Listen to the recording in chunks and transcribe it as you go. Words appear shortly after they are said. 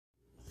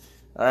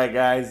All right,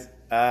 guys.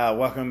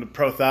 Welcome to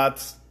Pro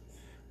Thoughts.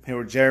 I'm here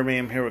with Jeremy.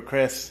 I'm here with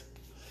Chris.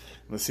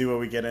 Let's see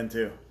what we get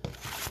into.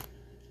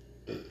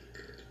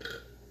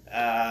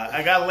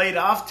 I got laid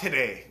off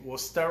today. We'll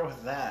start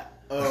with that.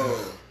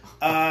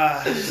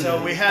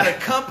 So we had a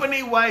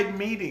company-wide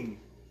meeting.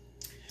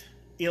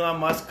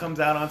 Elon Musk comes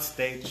out on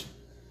stage,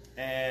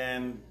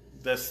 and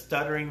the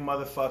stuttering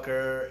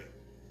motherfucker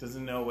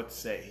doesn't know what to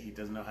say. He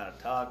doesn't know how to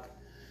talk.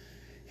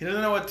 He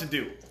doesn't know what to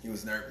do. He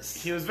was nervous.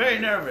 He was very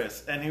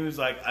nervous, and he was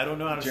like, I don't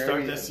know how to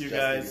start this, you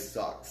guys. His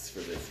socks for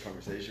this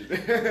conversation.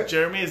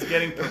 Jeremy is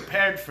getting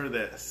prepared for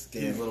this.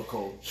 Getting a little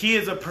cold. He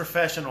is a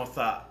professional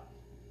thought.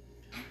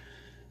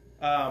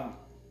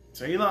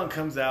 So Elon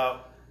comes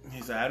out.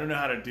 He's like, I don't know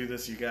how to do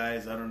this, you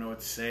guys. I don't know what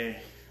to say.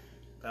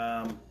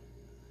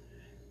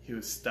 He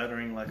was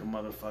stuttering like a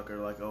motherfucker,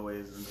 like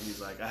always. And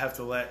he's like, I have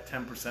to let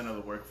 10% of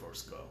the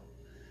workforce go.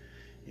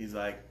 He's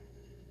like,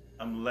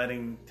 I'm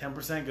letting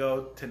 10%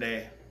 go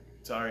today.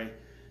 Sorry.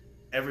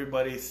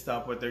 Everybody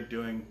stop what they're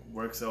doing.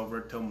 Work's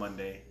over till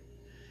Monday.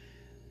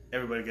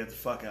 Everybody get the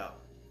fuck out.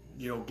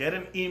 You'll get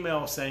an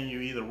email saying you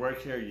either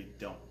work here or you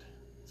don't.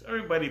 So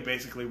everybody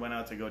basically went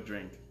out to go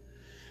drink.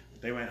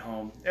 They went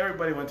home.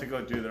 Everybody went to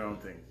go do their own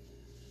thing.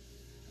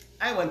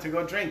 I went to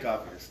go drink,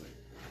 obviously.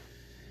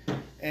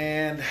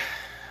 And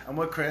I'm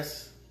with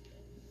Chris,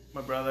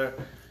 my brother,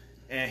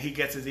 and he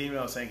gets his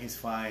email saying he's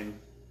fine.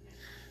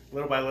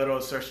 Little by little,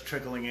 it starts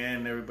trickling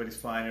in. Everybody's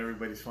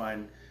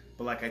fine.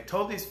 But like I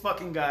told these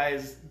fucking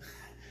guys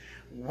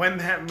when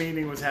that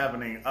meeting was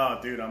happening, oh,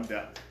 dude, I'm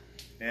done.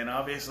 And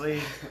obviously,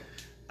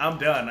 I'm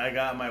done. I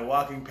got my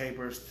walking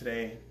papers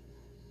today.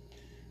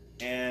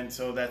 And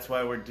so that's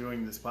why we're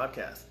doing this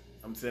podcast.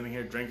 I'm sitting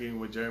here drinking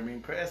with Jeremy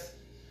and Chris,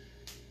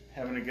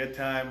 having a good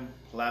time,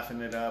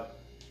 laughing it up.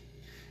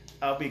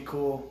 I'll be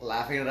cool.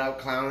 Laughing it up,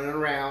 clowning it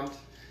around.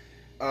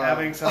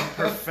 Having some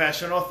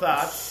professional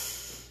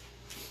thoughts.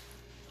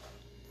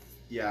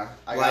 Yeah.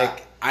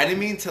 I didn't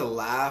mean to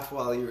laugh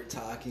while you were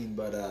talking,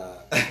 but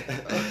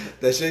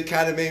that shit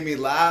kind of made me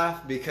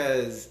laugh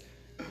because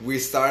we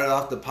started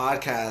off the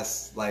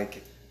podcast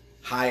like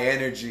high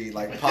energy,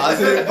 like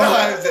positive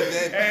vibes,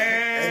 and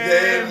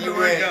then you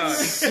went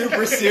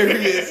super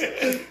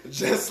serious,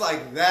 just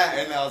like that.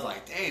 And I was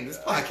like, dang, this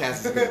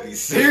podcast is going to be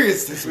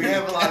serious this week. We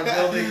have a lot of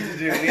building to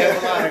do. We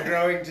have a lot of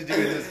growing to do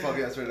in this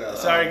podcast right now.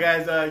 Sorry,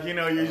 guys.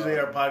 Usually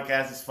our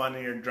podcast is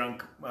funny or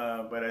drunk,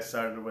 but I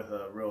started with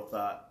a real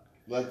thought.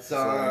 Let's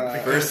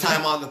first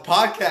time on the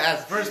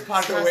podcast. First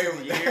podcast of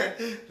the year.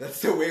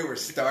 That's the way we're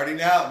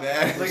starting out,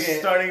 man. We're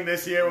starting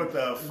this year with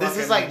the This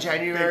is like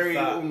January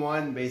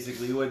 1,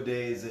 basically. What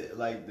day is it?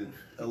 Like the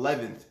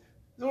 11th.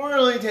 So we're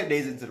only 10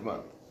 days into the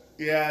month.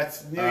 Yeah,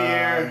 it's New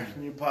Year,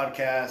 new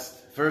podcast.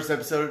 First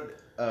episode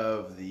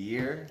of the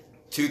year.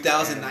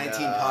 2019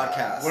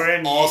 podcast. We're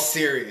in all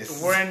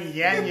serious. We're in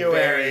January.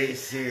 Very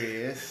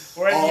serious.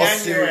 We're in all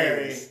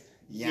January. Serious.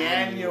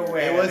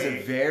 January. It was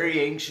a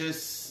very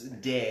anxious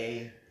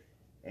day,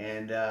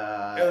 and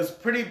it was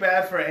pretty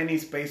bad for any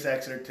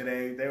SpaceXer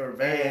today. They were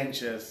very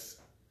anxious.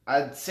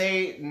 I'd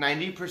say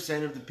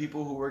 90% of the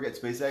people who work at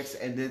SpaceX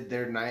ended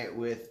their night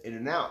with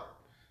In-N-Out.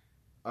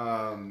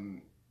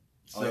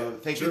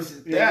 Thank you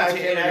to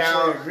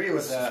In-N-Out agree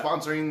with that.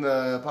 Sponsoring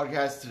the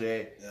podcast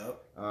today.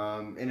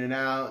 Yep.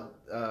 In-N-Out,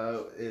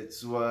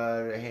 it's what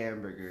a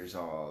hamburger's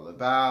all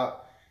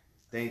about.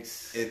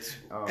 Thanks. Is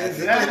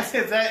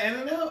that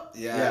In-N-Out?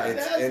 Yeah,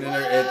 it's That's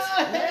In-N-Out.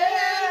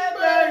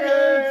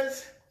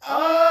 hamburgers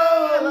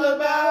all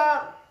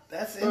about.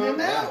 That's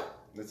In-N-Out.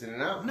 That's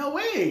In-N-Out. No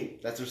way.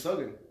 That's their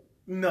slogan.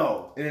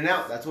 No.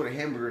 In-N-Out. That's what a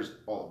hamburger's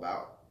all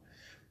about.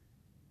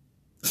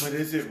 But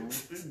is it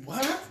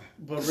what?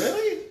 But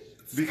really?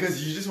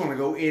 Because you just want to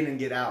go in and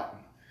get out.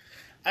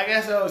 I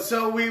guess so.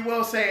 So we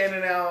will say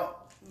In-N-Out.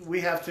 We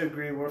have to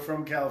agree. We're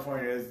from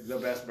California. It's the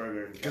best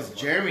burger. Because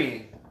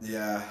Jeremy,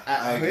 Yeah.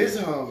 at his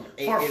home,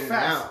 ate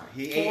In-N-Out.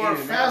 He ate In-N-Out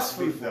fast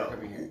food, before though.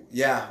 coming here.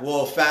 Yeah,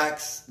 well,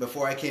 facts.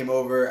 Before I came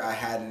over, I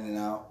had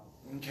In-N-Out.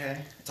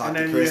 Okay. Talked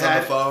to Chris on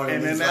the phone.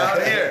 And he's In-N-Out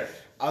like, here.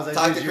 I was like,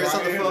 Talk to dude, Chris you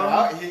on the want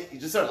phone? In-N-Out? He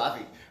just started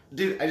laughing.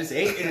 Dude, I just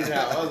ate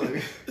In-N-Out. I was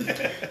like,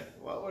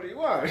 well, what do you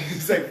want?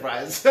 He's like,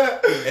 fries. I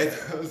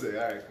was like, all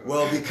right, cool.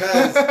 Well,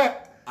 because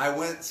I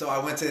went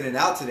to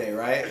In-N-Out today,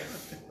 right?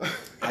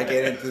 I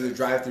get into the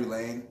drive-thru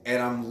lane, and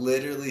I'm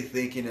literally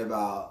thinking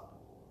about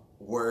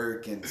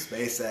work and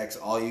SpaceX,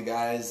 all you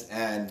guys,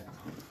 and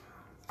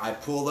I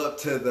pulled up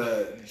to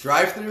the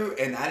drive-thru,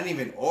 and I didn't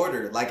even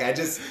order. Like, I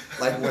just,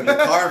 like, when the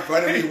car in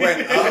front of me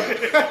went up,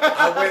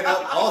 I went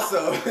up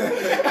also.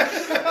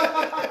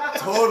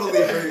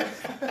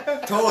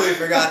 totally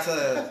forgot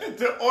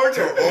to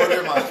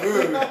order my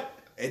food.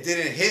 It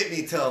didn't hit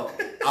me till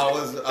I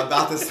was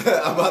about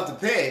to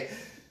pay.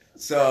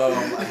 So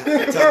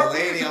I tell the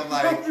lady, I'm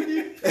like,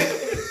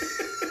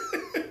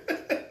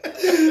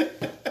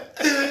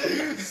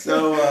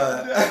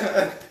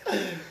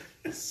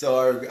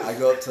 so I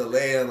go up to the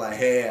lady and I'm like,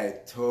 hey, I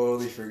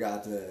totally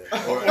forgot to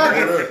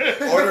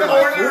order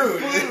my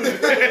food.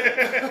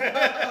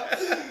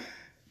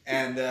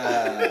 And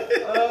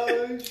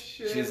oh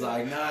shit! she's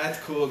like, nah, it's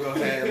cool. Go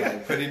ahead,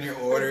 like put in your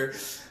order. order.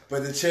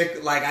 But the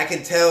chick, like, I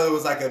could tell it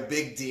was like a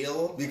big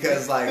deal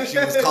because, like, she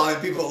was calling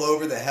people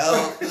over to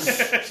help.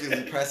 She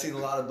was pressing a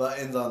lot of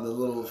buttons on the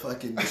little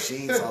fucking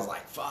machine. So I was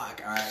like,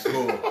 fuck, all right,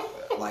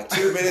 cool. Like,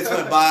 2 minutes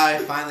went by,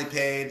 finally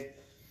paid.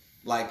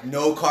 Like,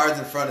 no cards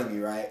in front of me,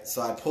 right?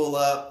 So I pull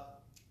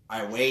up,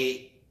 I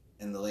wait,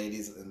 and the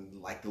lady's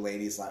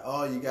like,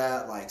 oh, you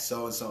got, like,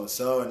 so-and-so and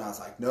so. And I was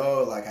like,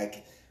 no, like,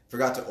 I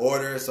forgot to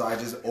order, so I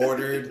just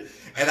ordered.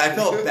 And I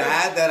felt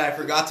bad that I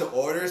forgot to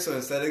order, so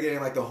instead of getting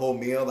like the whole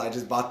meal, I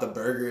just bought the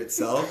burger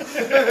itself.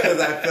 Because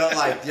I felt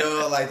like,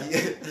 yo, like,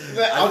 I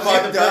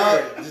fucked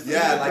up.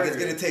 Yeah, like it's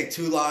gonna take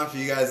too long for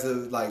you guys to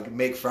like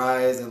make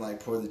fries and like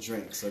pour the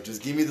drink. So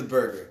just give me the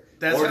burger.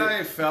 That's how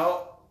I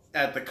felt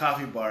at the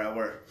coffee bar at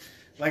work.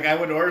 Like, I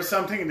would order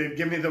something and they'd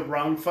give me the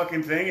wrong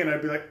fucking thing, and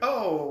I'd be like,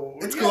 oh,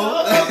 it's yeah, cool.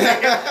 I'll take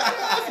it.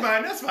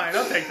 That's fine.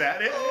 I'll take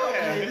that.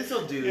 Yeah. Hey,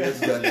 this'll do.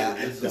 It's done that.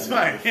 It's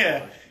fine.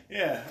 Yeah.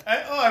 Yeah.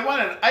 I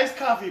want an iced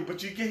coffee,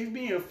 but you gave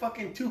me a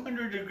fucking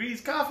 200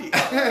 degrees coffee.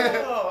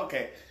 Oh,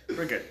 okay.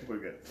 We're good.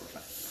 We're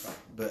fine.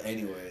 But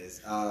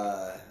anyways,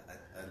 I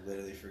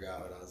literally forgot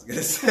what I was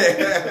gonna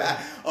say.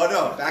 Oh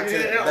no, back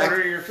to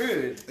order your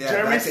food. Yeah,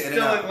 Jeremy's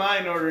still in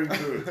line ordering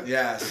food.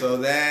 Yeah. So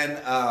then,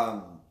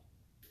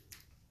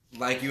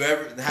 like,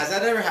 has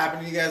that ever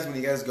happened to you guys when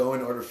you guys go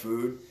and order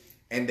food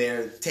and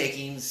they're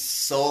taking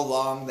so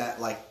long that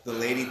like the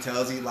lady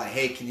tells you like,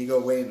 hey, can you go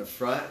way in the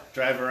front?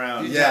 Drive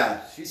around.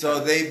 Yeah. So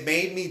they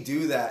made me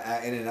do that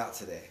at In-N-Out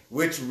today,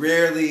 which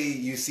rarely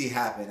you see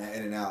happen at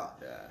In-N-Out.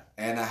 Yeah.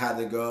 And I had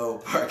to go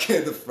park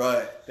in the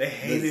front. They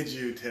hated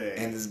you today.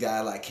 And this guy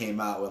like came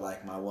out with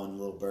like my one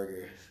little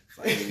burger.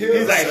 Like,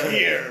 he's like,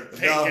 here,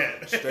 take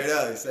it. Straight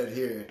up, he said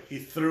here. He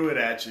threw it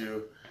at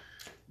you.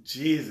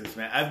 Jesus,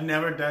 man. I've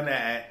never done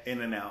that at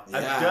In-N-Out. Yeah.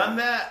 I've done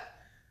that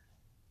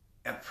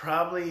at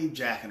probably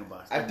Jack in the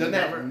Box. I've done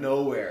that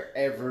nowhere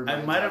ever.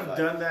 I might have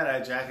done that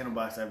at Jack in the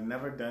Box. I've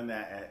never done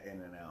that at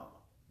In-N-Out.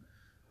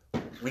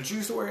 When you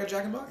used to work at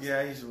Jack in the Box? Yeah,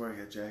 I used to work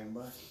at Jack in the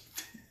Box.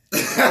 I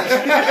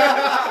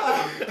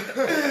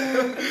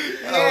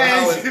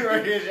used to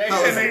work at Jack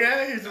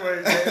in the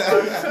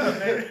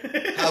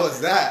Box. How was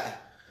that?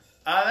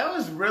 That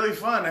was really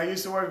fun. I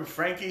used to work with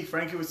Frankie.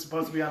 Frankie was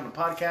supposed to be on the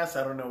podcast.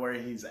 I don't know where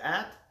he's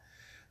at.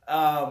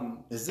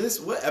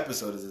 What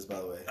episode is this, by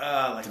the way?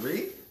 Like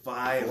 3?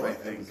 5, 4? I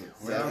think.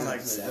 We're on like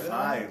 7?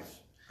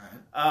 5.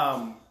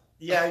 Alright.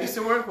 Yeah, I used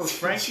to work with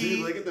Frankie.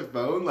 Look at the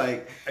phone,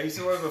 like I used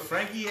to work with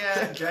Frankie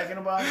at Jack in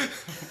the Box.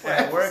 And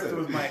I worked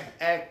with my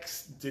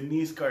ex,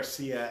 Denise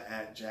Garcia,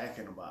 at Jack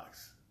in the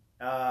Box.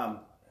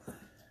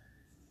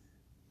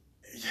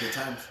 Good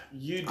times.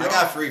 I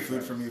got free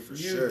food from you for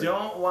sure. You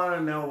don't want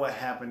to know what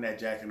happened at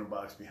Jack in the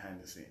Box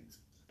behind the scenes.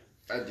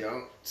 I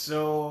don't.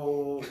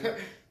 So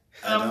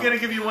I'm gonna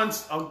give you one.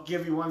 I'll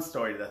give you one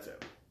story. That's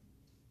it.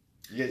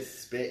 You get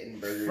spit and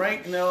burgers.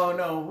 Frank,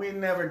 no, we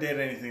never did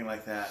anything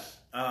like that.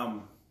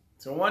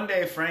 So one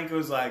day Frank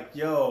was like,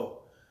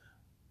 "Yo,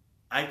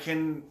 I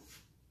can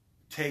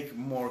take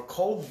more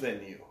cold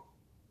than you."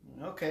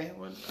 Okay,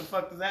 what the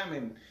fuck does that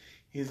mean?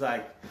 He's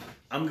like,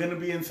 "I'm gonna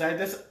be inside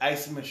this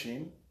ice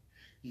machine.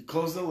 You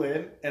close the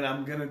lid, and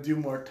I'm gonna do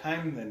more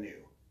time than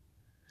you."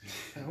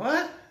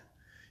 What?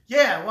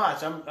 Yeah,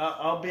 watch.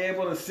 I'll be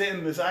able to sit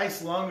in this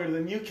ice longer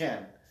than you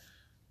can.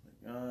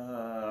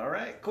 All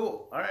right,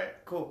 cool.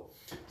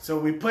 So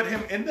we put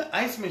him in the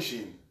ice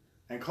machine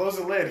and closed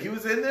the lid. He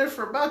was in there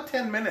for about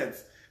 10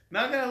 minutes.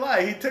 Not gonna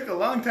lie, he took a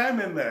long time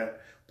in there.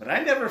 But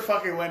I never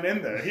fucking went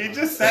in there. He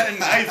just sat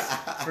in ice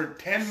for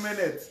 10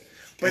 minutes.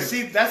 But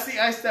see, that's the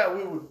ice that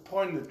we would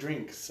pour in the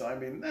drinks. So, I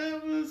mean,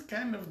 that was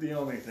kind of the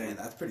only thing. Man,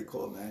 that's pretty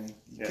cool, man. You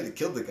Yeah. could have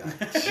killed the guy.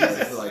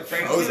 Jesus, like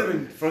Frank would have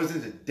frozen. been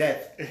frozen to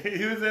death.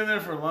 He was in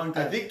there for a long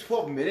time. I think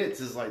 12 minutes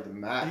is like the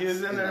max. He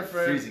was in there like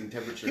for freezing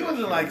temperature. He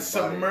wasn't of like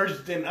your body.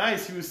 submerged in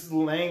ice. He was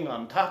laying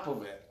on top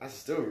of it. That's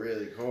still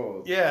really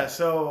cold. Yeah,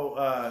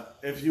 so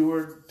if you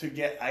were to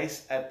get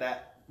ice at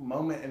that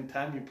moment in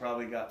time, you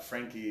probably got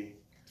Frankie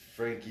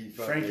Fur.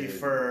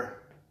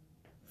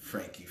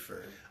 Frankie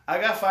Fur. I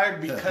got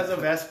fired because of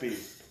SB.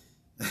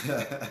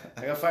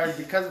 I got fired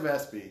because of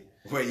SB.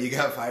 Wait, you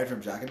got fired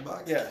from Jack in the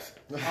Box? Yes.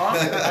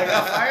 I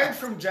got fired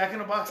from Jack in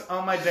the Box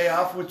on my day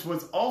off, which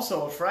was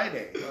also a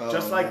Friday,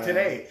 just like man.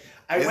 today.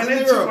 I Isn't went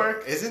into there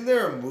work. Isn't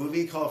there a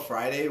movie called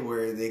Friday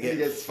where they He get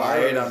gets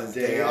fired fired on his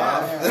day yeah.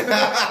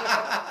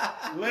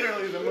 off?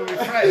 Literally, the movie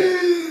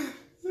Friday.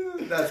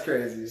 That's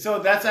crazy. So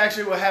that's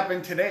actually what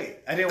happened today.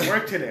 I didn't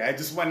work today. I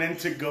just went in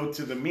to go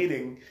to the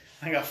meeting.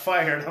 I got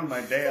fired on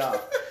my day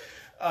off.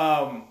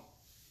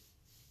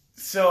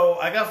 So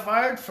I got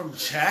fired from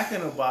Jack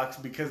in the Box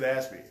because of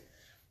Aspie.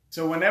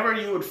 So whenever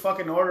you would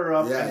fucking order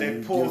up and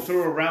they pull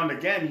through a round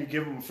again, you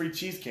give them a free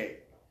cheesecake.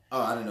 Oh,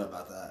 I didn't know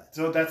about that.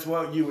 So that's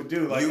what you would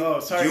do. Like, You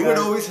would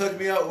always hook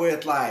me up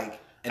with like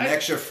an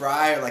extra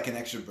fry or like an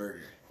extra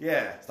burger.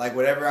 Yeah. Like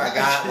whatever I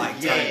got, like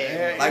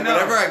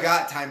whatever I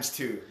got times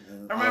 2.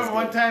 I remember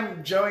one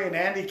time Joey and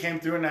Andy came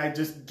through and I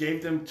just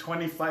gave them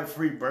 25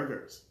 free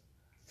burgers.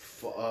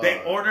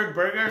 They ordered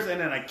burgers and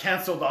then I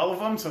canceled all of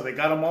them, so they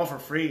got them all for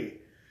free.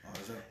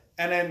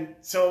 And then,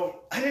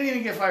 so I didn't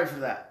even get fired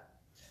for that.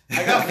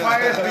 I got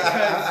fired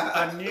because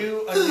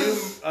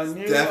a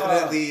new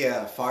Definitely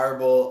a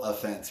fireable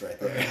offense right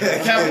there.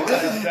 that was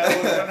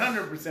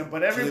 100%.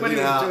 But everybody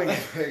was doing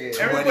it.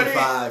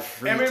 25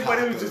 free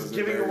Everybody was tacos just or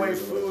giving whatever away it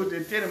was. food.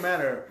 It didn't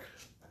matter.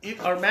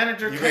 Our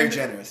manager, You're very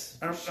generous.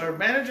 Our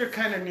manager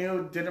kind of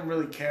knew, didn't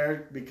really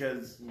care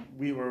because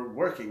we were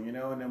working, you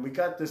know. And then we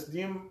got this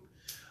new,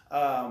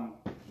 a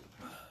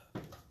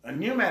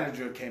new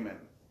manager came in,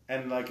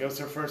 and like it was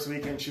her first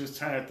week, and she was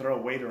trying to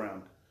throw weight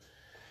around,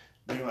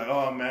 being like, "Oh,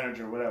 I'm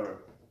manager, whatever."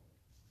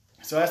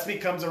 So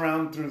SB comes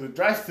around through the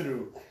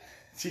drive-through.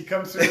 He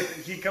comes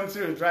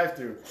through the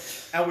drive-through,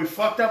 and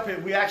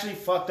we actually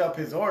fucked up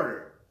his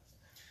order.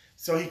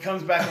 So he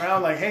comes back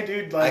around like, "Hey,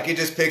 dude, like." I could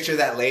just picture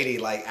that lady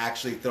like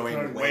actually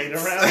throwing weight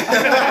weights.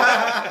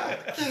 around.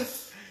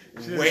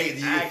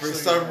 For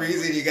some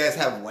reason, you guys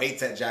have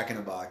weights at Jack in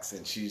the Box,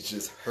 and she's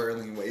just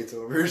hurling weights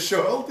over her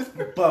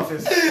shoulder. Buff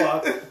as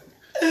fuck.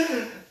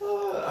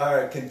 All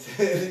right,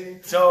 continue.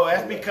 So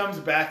FB comes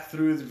back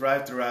through the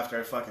drive-thru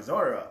after I fuck his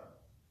order up.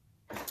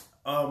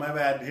 Oh, my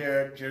bad.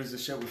 Here's the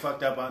shit we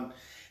fucked up on.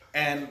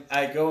 And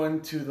I go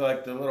into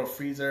the little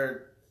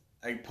freezer.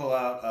 I pull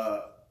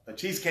out a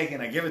cheesecake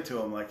and I give it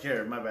to him. Like,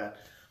 here, my bad.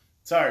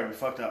 Sorry, we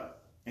fucked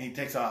up. And he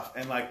takes off.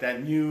 And like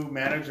that new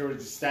manager was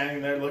just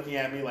standing there looking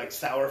at me like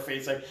sour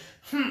face, like,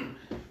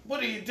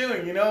 what are you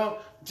doing? You know?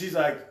 She's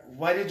like,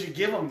 why did you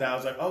give him that? I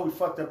was like, oh, we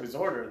fucked up his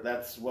order.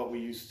 That's what we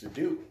used to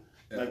do.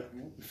 Yeah. Like,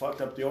 we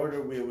fucked up the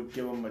order. We would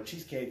give him a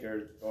cheesecake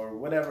or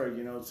whatever,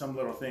 you know, some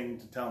little thing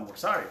to tell him we're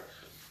sorry.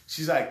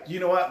 She's like, you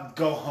know what?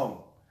 Go home.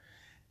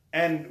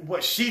 And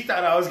what she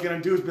thought I was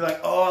going to do is be like,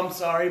 oh, I'm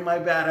sorry, my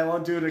bad, I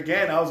won't do it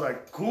again. I was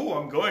like, cool,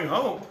 I'm going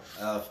home.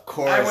 Of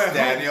course,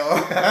 Daniel.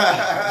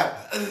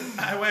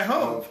 I went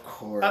home. Of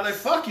course. I was like,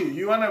 fuck you.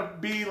 You want to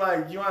be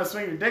like, you want to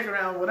swing your dick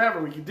around,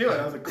 whatever, we can do it.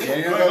 I was like, cool, I'm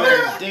Daniel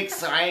going home. dick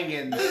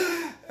swinging.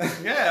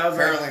 Yeah, I was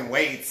hurling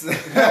weights. You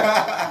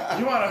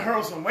want to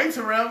hurl some weights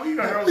around? We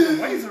can hurl some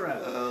weights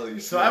around. Oh,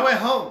 so I went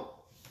home.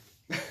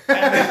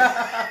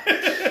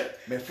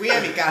 Me fui a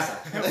mi casa.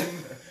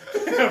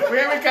 Fui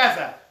a mi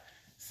casa.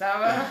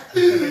 Saba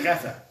en mi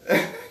casa.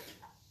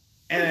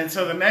 And then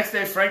so the next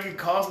day, Frankie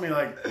calls me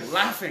like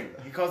laughing.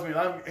 He calls me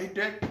laughing. Hey,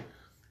 Dick,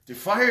 they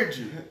fired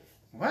you.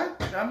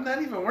 What? I'm not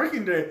even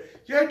working today.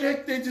 Yeah,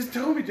 Dick, they just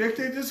told me, Dick,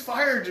 they just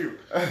fired you.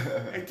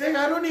 Hey, Dick,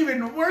 I don't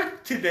even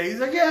work today. He's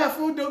like, yeah,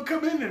 fool, don't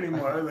come in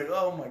anymore. I was like,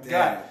 oh my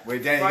God.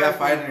 Wait, Dan, you got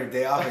fired on your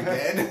day off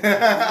again?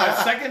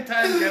 My second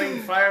time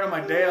getting fired on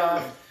my day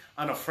off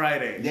on a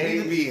Friday. You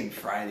need to be in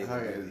Friday.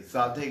 Okay,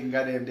 stop taking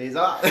goddamn days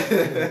off.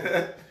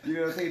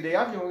 You're gonna take a day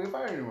off, you won't get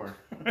fired anymore.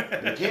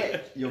 You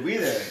can't. You'll be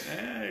there.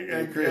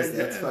 Hey, Chris,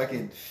 that's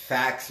fucking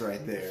facts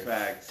right there.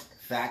 Facts.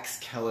 Facts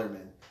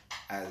Kellerman,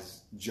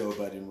 as Joe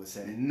Budden would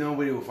say.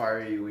 Nobody will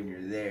fire you when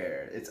you're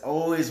there. It's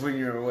always when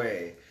you're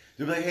away.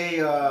 They'll be like, hey,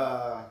 you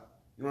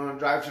want to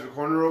drive to the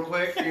corner real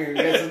quick and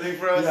get something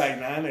for us?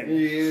 Like, nah,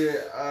 yeah,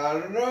 I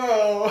don't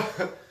know.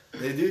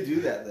 They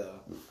do that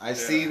though. I've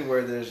seen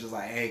where there's just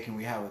like, hey, can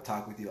we have a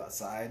talk with you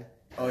outside?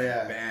 Oh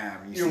yeah.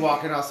 Bam. You're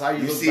walking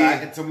outside, you look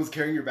back and someone's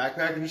carrying your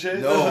backpack and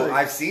shit. No,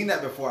 I've seen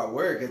that before at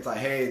work. It's like,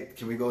 hey,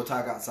 can we go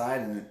talk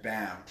outside? And then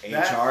bam,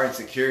 HR and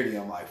security.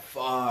 I'm like,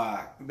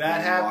 fuck. That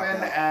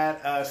happened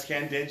at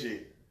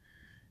Scandigi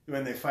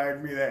when they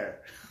fired me there.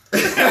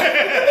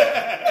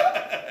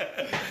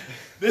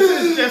 This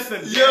is just a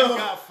Dan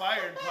Got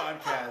Fired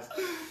podcast.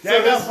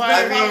 Dan Got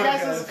Fired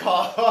podcast is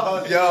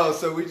called. Yo,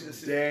 so we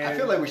just. I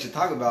feel like we should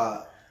talk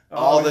about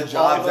all the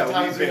jobs that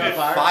we've been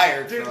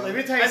fired Dude, from. let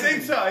me tell you something. I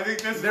think so. I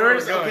think this is where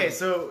we're going. Okay,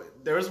 so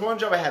there was one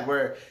job I had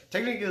where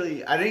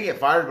technically I didn't get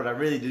fired, but I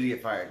really did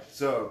get fired.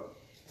 So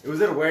it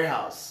was at a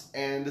warehouse,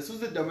 and this was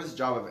the dumbest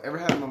job I've ever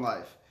had in my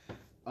life.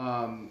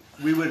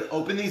 We would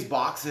open these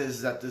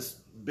boxes that this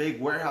big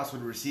warehouse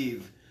would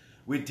receive.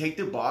 We'd take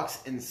the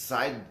box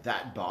inside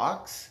that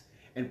box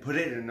and put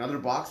it in another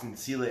box and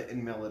seal it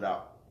and mail it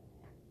out.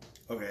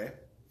 Okay.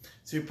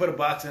 So you put a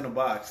box in a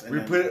box. And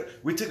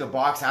we took a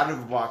box out of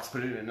a box,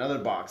 put it in another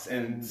box,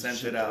 and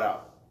sent it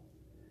out.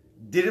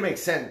 Didn't make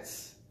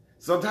sense.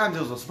 Sometimes it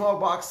was a small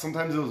box,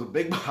 sometimes it was a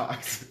big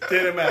box.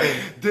 Didn't matter.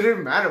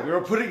 Didn't matter. We were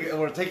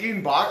taking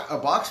a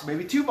box,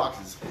 maybe two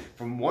boxes,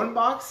 from one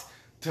box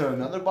to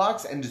another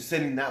box, and just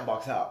sending that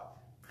box out.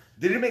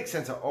 Didn't make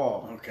sense at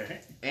all.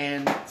 Okay.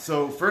 And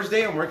so first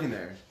day I'm working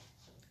there.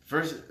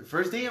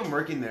 First day I'm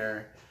working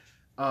there,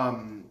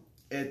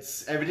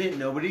 it's evident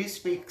nobody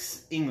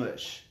speaks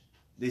English.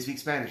 They speak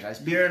Spanish.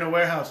 You're in a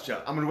warehouse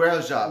job. I'm in a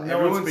warehouse job. No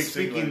one Everyone's speaks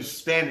speaking English.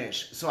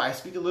 Spanish. So I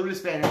speak a little bit of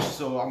Spanish,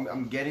 so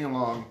I'm getting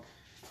along.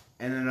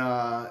 And then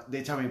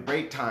they tell me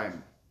break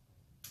time.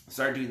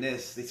 Start doing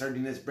this. They start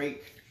doing this.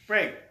 Break.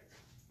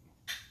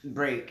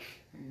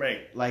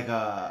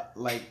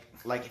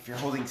 Like if you're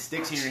holding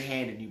sticks in your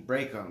hand and you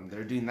break them,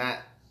 they're doing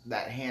that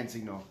hand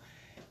signal.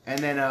 And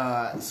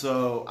then,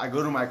 so I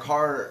go to my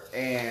car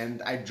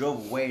and I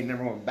drove away and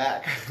never went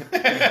back.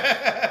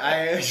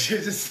 I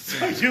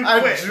drove You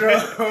away.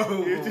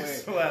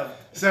 just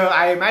left. So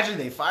I imagine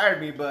they fired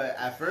me, but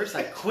at first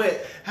I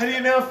quit. How do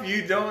you know if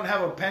you don't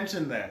have a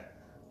pension there?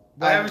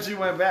 Why haven't you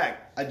went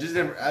back? I was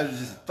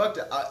just fucked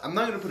it. I'm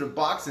not gonna put a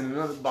box in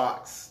another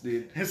box,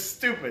 dude. It's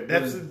stupid.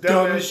 That's the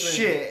dumb dumbest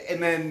thing. shit.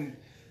 And then,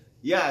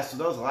 yeah, so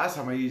that was the last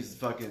time I used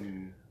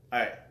fucking.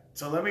 Alright,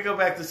 so let me go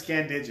back to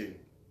Scandigi.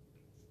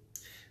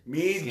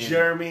 Me, Scan-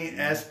 Jeremy,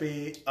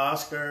 Espy,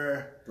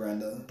 Oscar,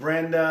 Brenda.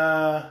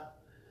 Brenda,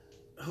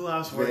 who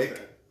else worked Vic.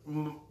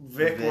 there?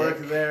 Vic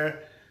worked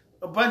there.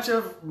 A bunch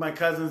of my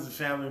cousins and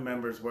family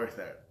members worked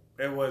there.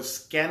 It was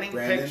scanning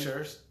Brandon?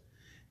 pictures.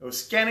 It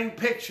was scanning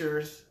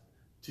pictures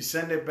to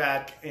send it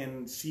back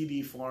in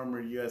CD form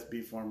or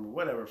USB form or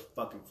whatever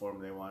fucking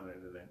form they wanted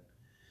it in.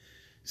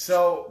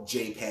 So,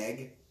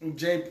 JPEG.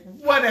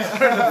 whatever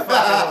the fuck it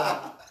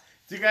was.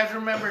 Do you guys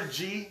remember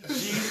G?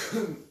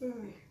 You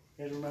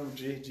guys remember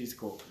G? G's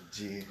cool.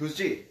 G. Who's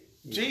G?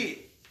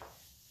 G.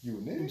 You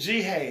name?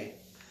 G Hey.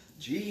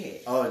 G.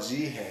 Oh,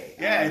 G-Hey.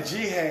 Yeah, G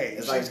Hey.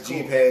 It's like She's cool.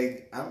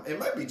 JPEG. It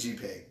might be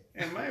JPEG.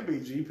 It might be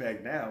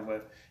JPEG now,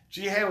 but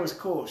G Hey was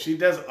cool. She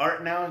does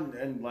art now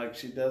and like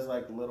she does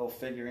like little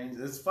figurines.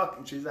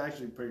 She's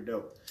actually pretty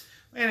dope.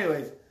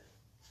 Anyways,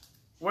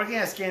 working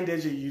at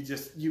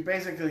Scandigi, you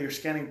basically you're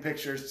scanning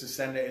pictures to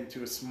send it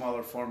into a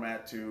smaller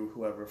format to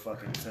whoever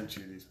fucking sent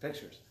you these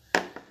pictures.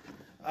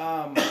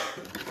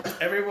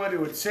 Everybody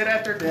would sit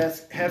at their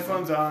desk,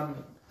 headphones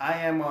on,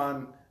 IM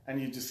on, and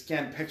you just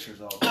scan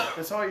pictures all day.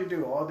 That's all you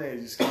do all day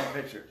is you scan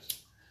pictures.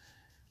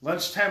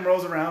 Lunchtime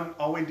rolls around,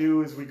 all we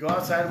do is we go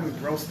outside and we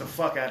roast the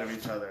fuck out of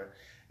each other.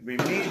 It'd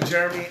be me,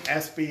 Jeremy,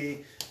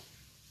 Espy,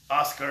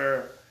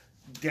 Oscar,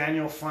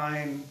 Daniel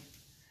Fine,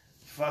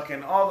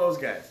 fucking all those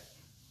guys.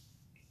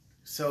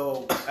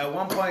 So at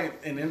one point,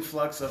 an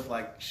influx of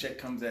like shit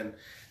comes in,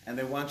 and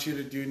they want you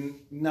to do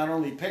not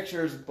only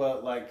pictures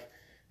but like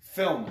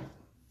film.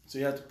 So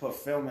you have to put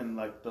film in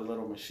like the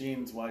little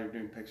machines while you're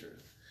doing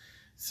pictures.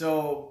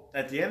 So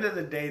at the end of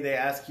the day, they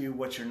ask you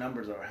what your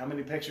numbers are. How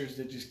many pictures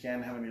did you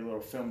scan? How many little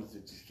films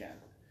did you scan?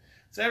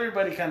 So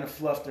everybody kind of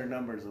fluffed their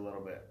numbers a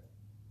little bit.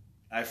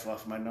 I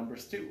fluffed my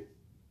numbers too.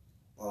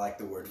 I like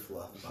the word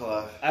fluff.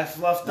 I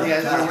fluffed them You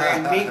guys too. are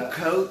wearing mink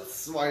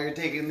coats while you're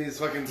taking these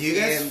fucking Do you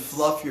guys scans.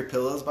 fluff your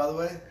pillows, by the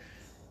way?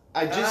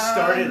 I just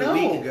started no, a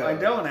week ago. I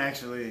don't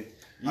actually.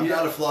 I'm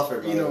not a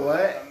fluffer, by You the know way.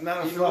 what? I'm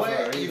not a You know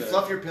fluffer what? You either.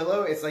 fluff your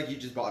pillow, it's like you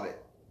just bought it.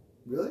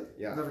 Really?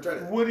 Yeah. I've never tried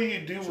it. What do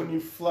you do when you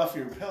fluff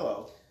your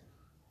pillow?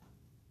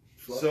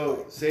 Fluff So,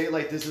 like- say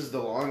like this is the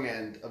long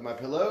end of my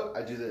pillow,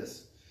 I do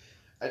this.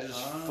 I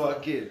just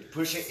fucking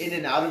push it in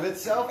and out of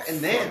itself, and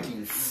then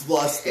fucking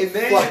flush the and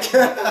then- fuck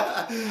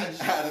I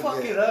just out of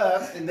fuck it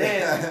up, and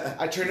then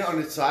I turn it on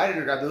its side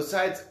and I grab those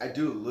sides. I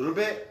do a little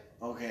bit,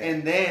 Okay.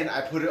 and then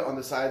I put it on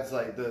the sides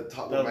like the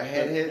top where my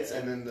head hits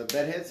and then the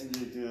bed hits. And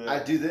you do that.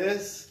 I do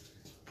this,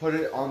 put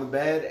it on the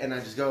bed, and I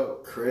just go.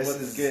 Chris what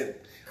is is good?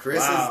 Chris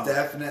Wow. is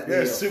definitely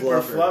You're a a super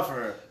fluffer.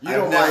 fluffer. You I've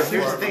know never why? Here's the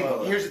fluffed thing.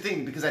 pillow. Here's the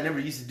thing. Because I never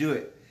used to do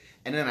it,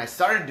 and then I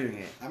started doing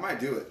it. I might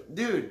do it.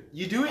 Dude,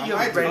 you do it. I You have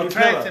might a brand I'll new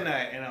try it pillow.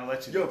 tonight, and I'll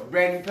let you You know. have a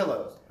brand new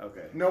pillow.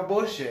 Okay. No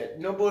bullshit.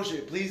 No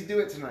bullshit. Please do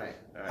it tonight.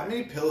 All How right.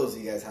 many pillows do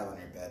you guys have on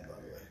your bed, by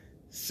the way?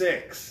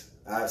 6.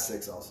 I have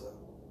 6 also.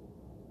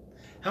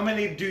 How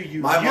many do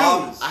you My use?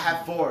 mom- I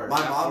have 4. My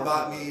I have mom 4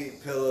 bought pillows. me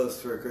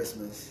pillows for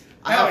Christmas.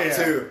 I Hell have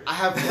yeah. 2. I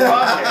have Okay, 4.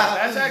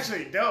 that's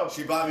actually dope.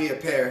 She bought me a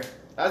pair.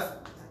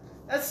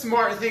 That's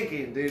smart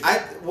thinking, dude. I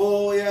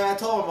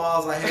told my mom, I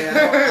was like, hey, I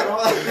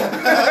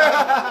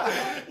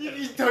don't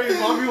you told your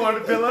mom you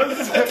wanted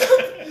pillows.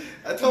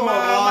 I told my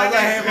Mom, mom, I was I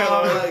like, need hey,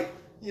 mom, pillows.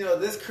 like,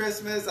 this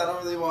Christmas, I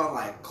don't really want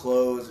like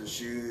clothes or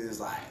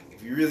shoes. Like,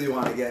 if you really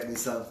want to get me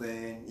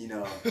something,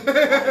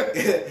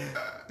 like,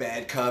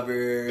 bed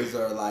covers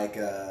or like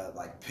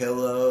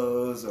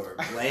pillows or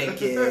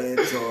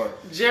blankets or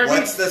Jeremy-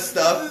 what's the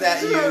stuff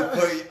that you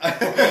put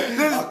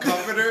a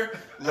comforter?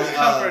 Like,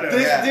 comforter.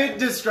 This yeah. dude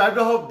described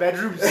the whole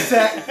bedroom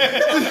set.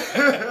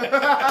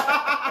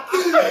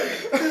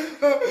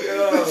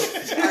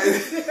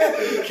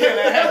 Can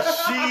I have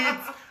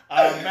sheets,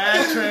 a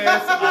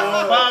mattress,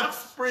 a box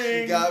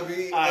spring, got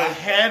me a a-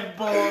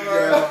 headboard?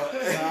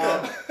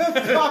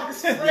 Box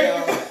spring.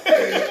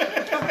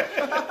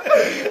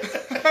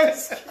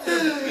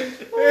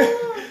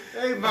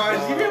 Hey,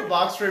 man, give me a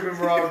box spring and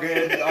we're all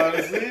good,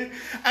 honestly.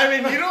 I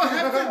mean, you don't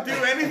have to do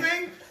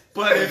anything,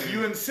 but if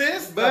you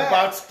insist, the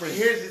box spring.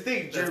 Here's the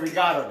thing, Jeremy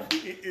got him.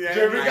 Yeah,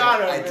 Jeremy I-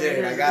 got him. I and did.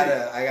 here's I the got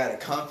thing. a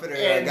comforter.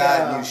 And, I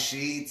got new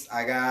sheets.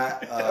 I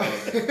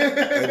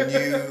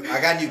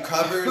got new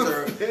covers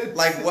or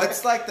like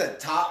what's like the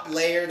top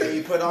layer that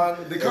you put on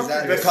The Is comforter.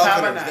 that- The the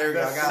comforters. Sabana, There you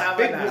go. the I got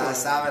Sabana.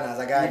 Sabanas.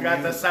 I got You got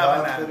new the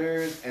Sabana.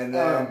 comforters, and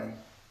Um,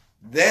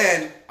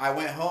 then I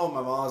went home.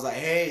 My mom was like,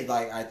 "Hey,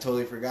 like I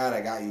totally forgot.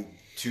 I got you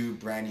 2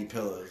 brand new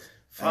pillows."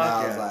 And Fuck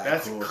I yeah. was like,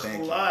 That's "Cool, thank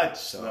you." clutch,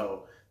 So,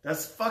 though.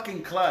 That's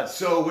fucking clutch.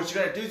 So what you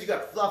gotta do is you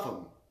gotta fluff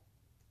them.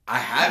 I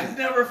I've haven't.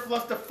 never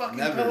fluffed a fucking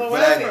Never, pillow but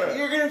I- ever.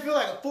 You're gonna feel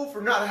like a fool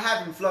for not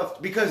having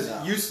fluffed because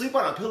No. you sleep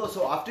on a pillow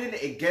so often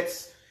it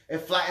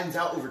flattens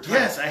out over time.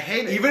 Yes, I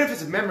hate it. Even if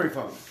it's a memory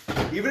foam.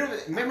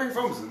 Memory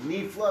foams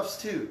need fluffs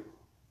too.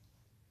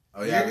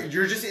 Oh yeah.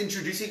 You're just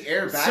introducing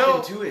air back So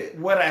into it.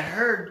 what I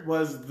heard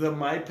was the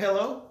My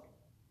Pillow.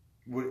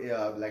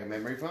 Like a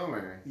memory foam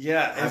or?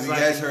 Yeah, Have it's you like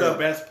guys heard the of-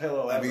 best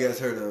pillow ever. Have you guys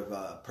heard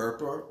of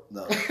Purple?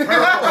 No.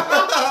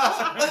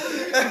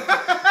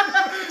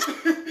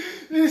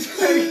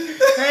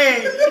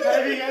 Hey,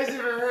 have you guys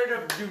ever heard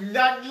of Do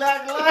Not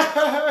Knock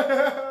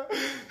Loud?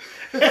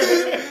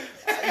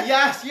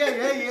 Yes, yeah,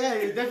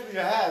 you definitely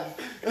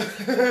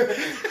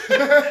have.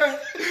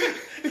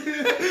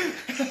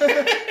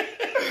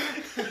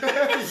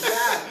 Yeah,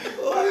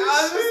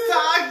 I was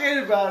talking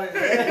about it.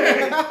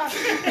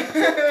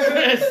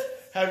 Chris,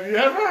 have you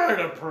ever heard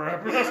of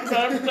purple?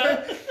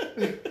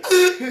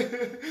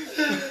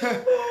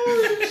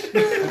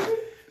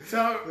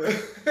 So,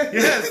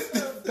 yes,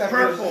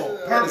 purple.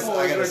 Purple I is gotta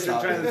what you're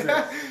stop trying to it.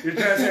 say. You're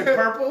trying to say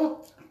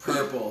purple?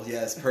 Purple,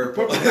 yes,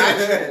 purple.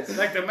 Mattress.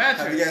 Like the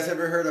mattress. Have you guys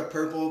ever heard of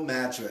Purple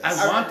mattress?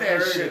 I want that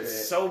heard shit of it.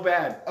 so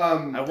bad. I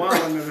want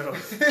one of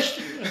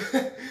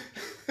those.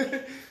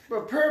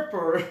 But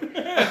purple.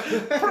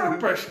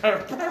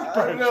 Purple.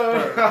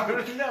 No.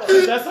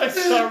 That's like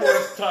Star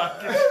Wars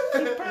talking.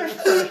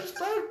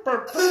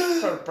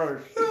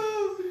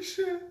 Oh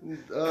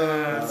shit.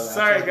 That's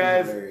Sorry, fucking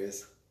guys.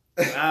 hilarious.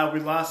 We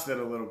lost it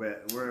a little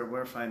bit.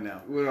 We're fine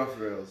now. Went off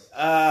the rails.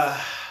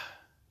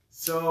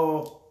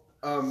 So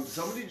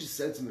Somebody just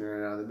said something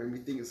right now that made me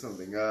think of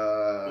something.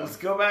 let's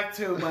go back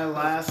to my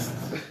last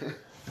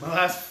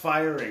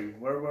firing.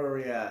 Where were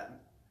we at?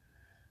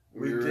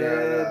 We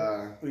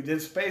did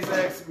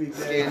SpaceX. We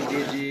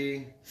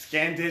did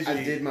Scandigi.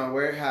 I did my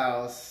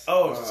warehouse.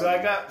 Oh, so I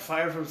got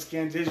fired from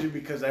Scandigi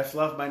because I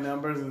fluffed my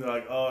numbers, and they're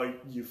like, "Oh,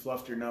 you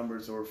fluffed your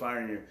numbers, so we're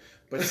firing you."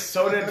 But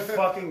so did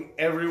fucking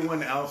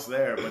everyone else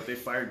there, but they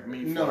fired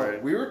me for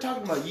it. We were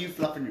talking about you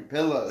fluffing your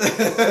pillows.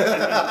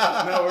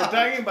 No, we're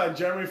talking about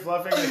Jeremy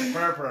fluffing his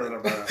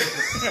purple.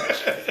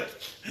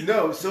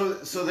 No, so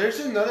there's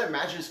another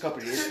mattress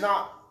company. It's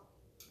not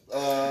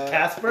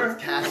Casper?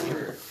 It's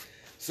Casper.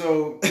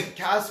 So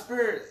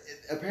Casper,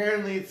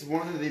 apparently, it's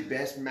one of the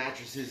best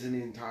mattresses in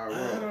the entire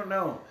world. I don't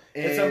know.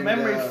 It's a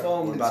memory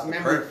foam. what about It's the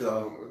memory perk,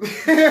 though?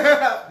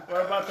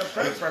 What about the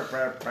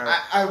purple?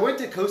 I went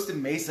to Costa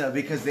Mesa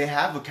because they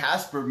have a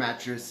Casper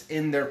mattress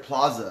in their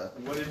plaza,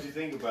 What did you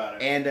think about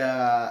it? and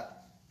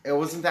it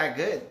wasn't that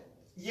good.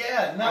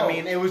 Yeah, no. I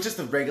mean, it was just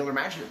a regular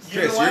mattress.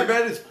 You know Chris, what? your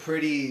bed is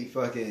pretty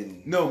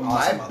fucking. No,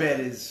 awesome my out bed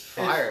there. is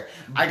fire.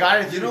 I got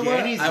it You through know what?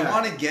 Danny's. I guy.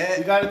 want to get.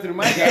 You got it through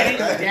my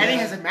Danny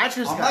has a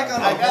mattress. I'm guy. like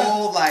on I a got-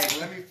 whole like,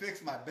 let me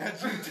fix my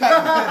bedroom type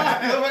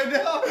of deal right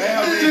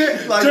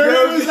now. Like, Jeremy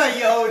bro, was like,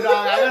 "Yo,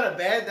 dog, I got a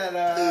bed that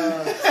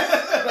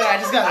but I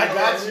just got. I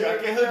got you. I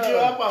can hook you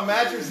up on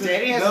mattresses.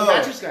 Danny has No. a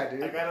mattress guy,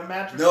 dude. I got a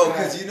mattress. No, guy.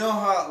 because you know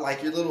how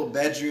like your little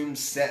bedroom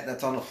set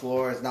that's on the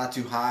floor is not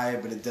too high,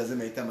 but it doesn't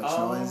make that much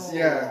noise.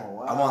 Yeah. wow.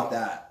 I want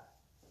that.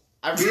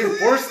 I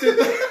reinforced it.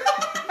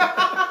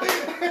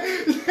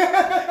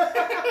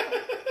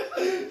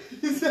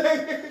 he's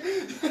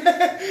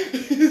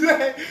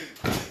like,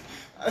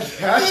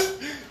 that's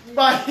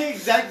my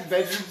exact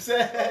bedroom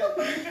set.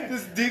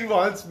 This dude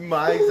wants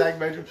my exact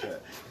bedroom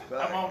set.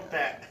 I want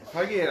that.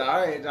 Fuck it,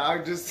 alright,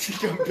 dog, just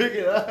come pick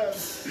it up.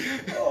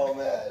 Oh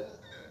man.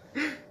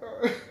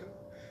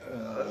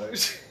 Oh,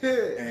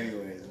 shit.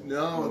 Anyways,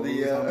 No, what were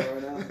we talking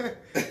about right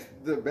now?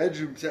 the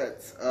bedroom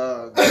sets.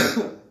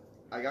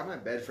 I got my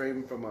bed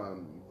frame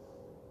from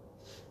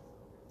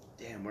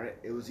damn, where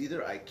it was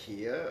either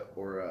IKEA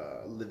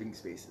or Living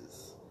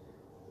Spaces.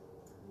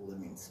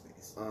 Living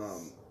space.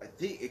 I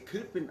think it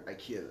could have been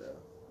IKEA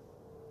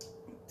though.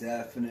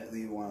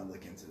 Definitely want to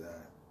look into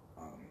that.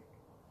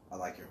 I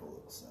like your whole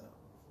little setup.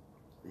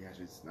 Yeah,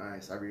 it's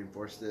nice. I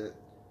reinforced it,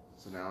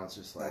 so now it's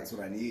just like That's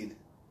what I need.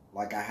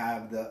 Like I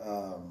have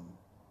the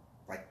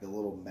like the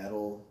little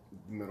metal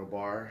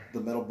bar. the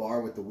metal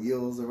bar with the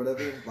wheels or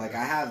whatever. Like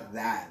I have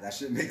that. That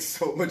shit makes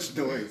so much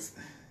noise.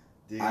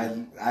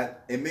 Dude,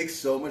 It makes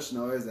so much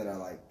noise that I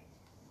like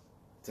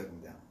took them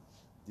down.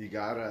 you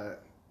gotta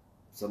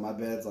So my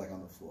bed's like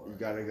on the floor.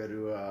 go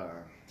to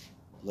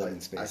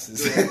Living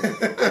spaces.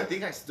 I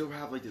think I still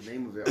have like the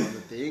name of it on the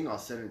thing. I'll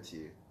send it to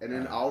you, and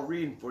then I'll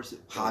reinforce it.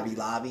 Hobby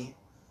Lobby.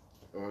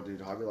 Oh, dude,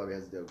 Hobby Lobby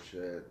has dope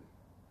shit.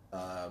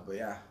 But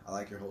yeah, I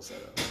like your whole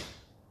setup.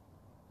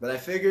 But I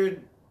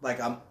figured, like,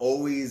 I'm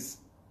always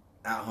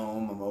at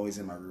home. I'm always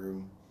in my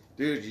room.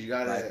 Dude, you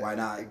gotta Like, why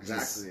not?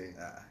 exactly.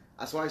 Just,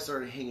 That's why I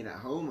started hanging at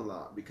home a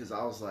lot because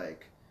I was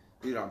like,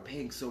 dude, I'm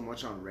paying so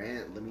much on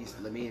rent.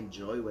 Let me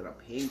enjoy what I'm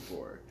paying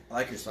for. I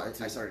like your So spot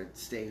too. I started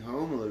staying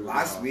home a little bit.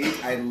 Last more.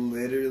 week, I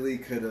literally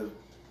could have.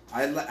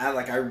 I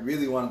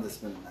really wanted to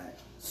spend the night.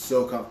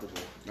 So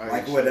comfortable. Oh,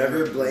 Like you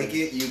whatever should.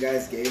 blanket you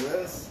guys gave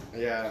us.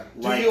 Yeah.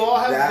 Do like you all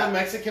have that- the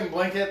Mexican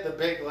blanket, the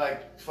big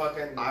like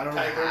fucking I don't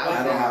tiger have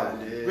blanket? I don't have one,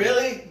 one. dude.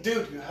 Really,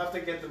 dude, you have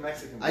to get the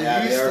Mexican I blanket. Yeah,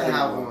 they used are to pretty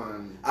have cool.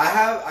 one.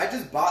 I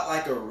just bought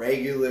like a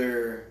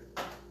regular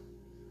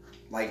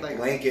like Like-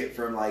 blanket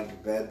from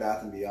like Bed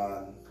Bath and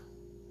Beyond.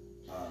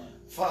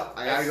 Fuck,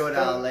 I gotta go to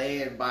still-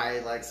 LA and buy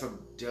like some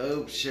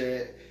dope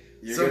shit.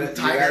 some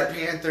Tiger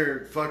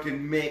Panther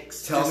fucking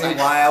mix. Tell me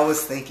why I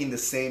was thinking the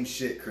same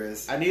shit,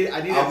 Chris. I was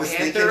Panther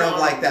thinking of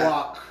like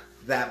that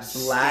black.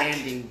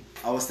 Standing.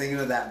 I was thinking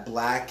of that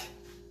black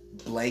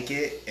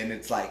blanket, and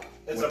it's like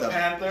It's a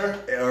panther,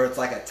 or it's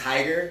like a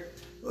tiger.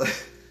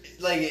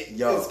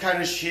 It's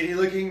kind of shitty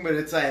looking, but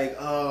it's like,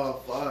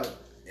 oh fuck.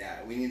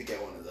 Yeah, we need to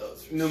get one of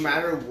those. No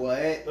matter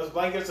what, those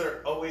blankets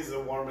are always the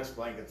warmest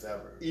blankets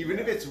ever. even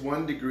if it's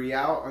 1 degree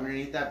out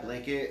underneath that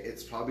blanket,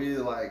 it's probably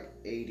like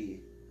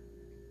 80.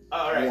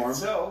 All right, Warm.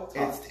 so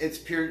It's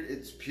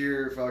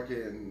pure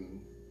fucking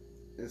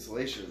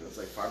insulation. It's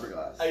like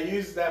fiberglass. I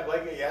used that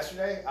blanket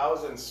yesterday. I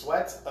was in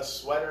sweats, a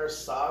sweater,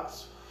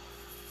 socks,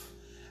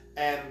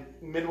 and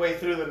midway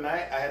through the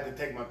night, I had to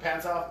take my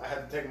pants off. I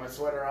had to take my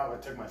sweater off. I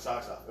took my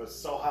socks off. It was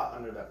so hot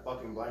under that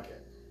fucking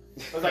blanket.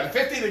 It was like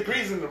 50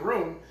 degrees in the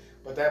room,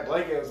 but that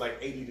blanket was like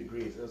 80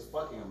 degrees. It was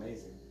fucking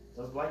amazing.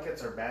 Those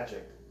blankets are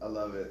magic. I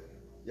love it.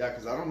 Yeah,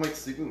 because I don't like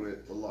sleeping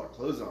with a lot of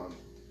clothes on.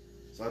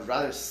 So I'd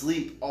rather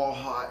sleep all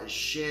hot as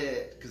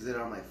shit, because then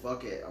I'm like,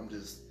 fuck it, I'm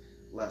just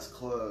less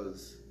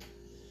clothes.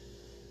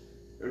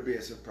 It would be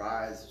a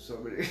surprise if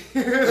somebody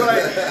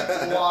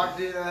like walked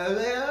in and I was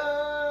like,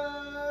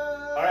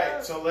 ah. All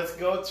right, so let's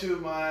go to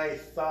my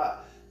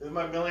thought. This is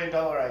my $1 million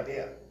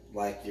idea.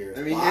 Like your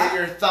Let me thought? hear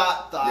your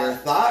thought. Your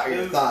thought or your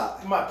This is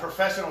thought? my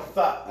professional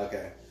thought.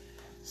 Okay.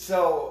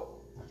 So,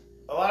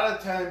 a lot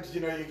of times,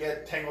 you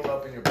get tangled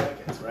up in your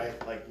blankets, right?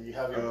 Like, you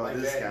have your Oh,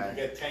 blanket this and guy. you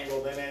get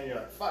tangled in it and you're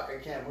like, fuck, I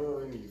can't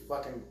move, and you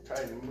fucking try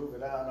to move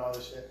it out and all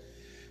this shit.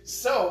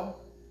 So,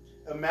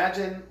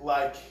 imagine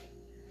like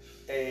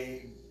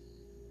a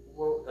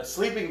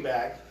sleeping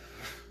bag,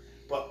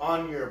 but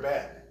on your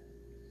bed.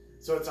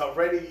 So it's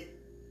already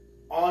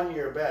on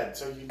your bed,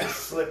 so you just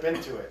slip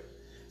into it.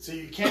 So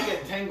you can't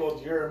get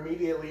tangled, you're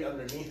immediately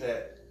underneath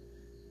it,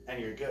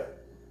 and you're good.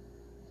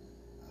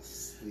 A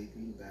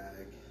sleeping bag.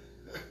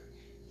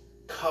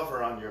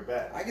 Cover on your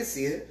bed. I can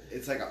see it.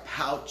 It's like a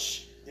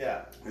pouch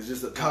Yeah. It's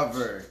just a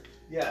cover.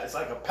 Yeah, it's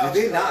like a Do pouch.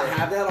 they not cover.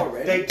 have that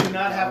already? They do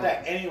not have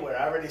that anywhere.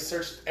 I already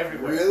searched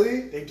everywhere.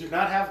 Really? They do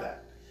not have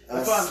that. A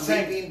That's what I'm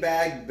saying. sleeping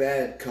bag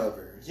bed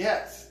cover.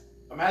 Yes.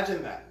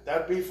 Imagine that.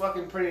 That'd be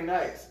fucking pretty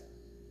nice.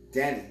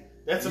 Danny,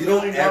 That's a you $1 don't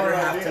million ever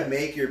have idea. to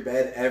make your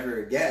bed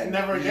ever again.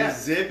 Never You again.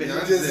 just zip it. You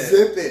unzip. just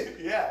zip it.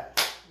 Yeah.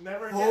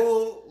 Never again.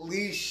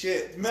 Holy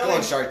shit. Let's go Million-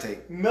 on Shark Tank.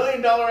 $1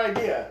 million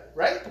idea,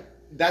 right?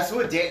 That's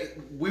what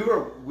we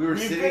were We've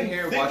sitting been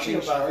here thinking watching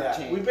about Shark that.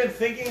 Tank. We've been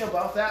thinking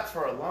about that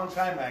for a long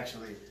time,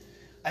 actually.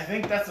 I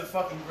think that's a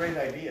fucking great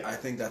idea. I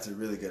think that's a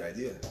really good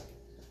idea.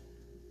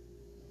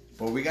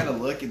 But we gotta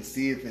look and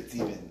see if it's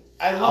even.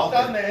 I looked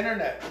out on there. the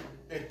internet.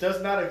 It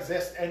does not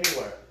exist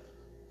anywhere.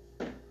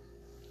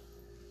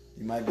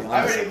 You might be on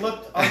I already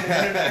looked on the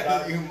internet.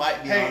 Dog. You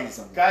might be Hey, on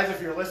something. guys,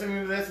 if you're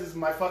listening to this is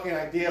my fucking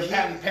idea.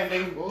 Patent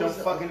pending. What Don't was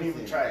the fucking other even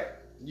thing? try it.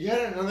 You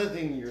had another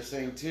thing you were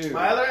saying too.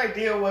 My other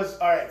idea was,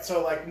 all right,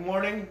 so like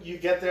morning, you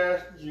get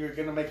there, you're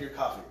gonna make your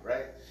coffee,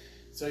 right?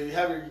 So you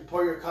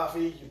pour your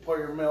coffee, you pour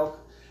your milk,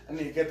 and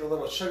then you get the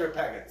little sugar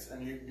packets,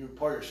 and you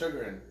pour your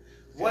sugar in.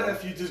 What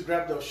if you just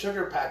grab those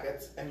sugar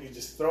packets and you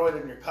just throw it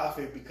in your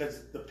coffee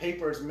because the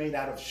paper is made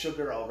out of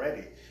sugar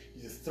already?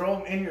 You just throw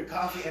them in your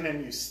coffee and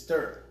then you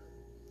stir.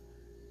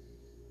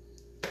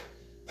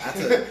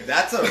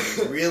 That's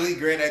a really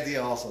great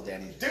idea, also,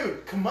 Danny.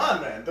 Dude, come on,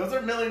 man. Those are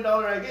 $1 million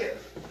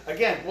ideas.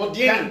 Again, Well,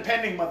 patent Danny,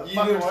 pending, you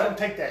motherfucker. know I don't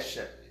take that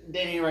shit.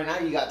 Danny, right now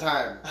you got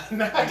time.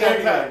 Now I tell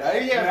you right now,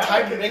 you Now have I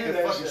time to can make do a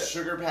that fucking shit.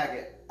 sugar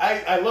packet.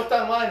 I looked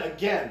online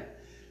again.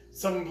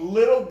 Some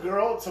little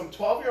girl, some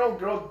 12-year-old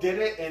girl did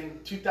it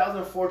in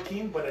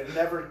 2014, but it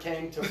never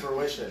came to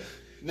fruition.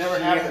 Never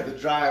She had happened. to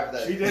drive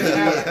that. She didn't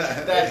have it.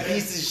 that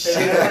piece of It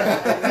shit.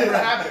 never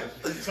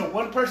happened. So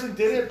one person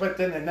did it, but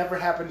then it never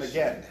happened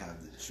again. Didn't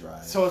have the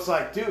drive. So it's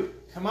like, dude,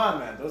 come on,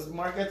 man. Those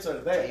markets are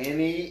there.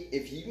 Danny,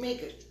 if you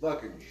make a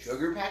fucking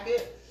sugar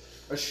packet,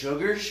 a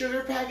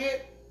sugar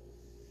packet,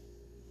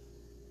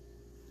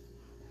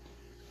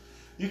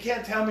 You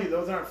can't tell me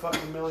those aren't fucking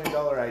 $1 million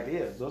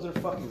ideas. Those are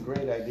fucking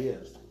great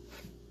ideas.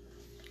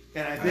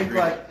 And I think, agree.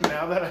 like,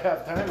 now that I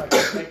have time, I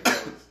can make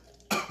those.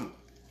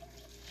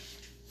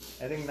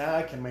 I think now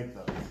I can make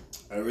those.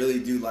 I really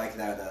do like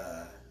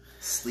that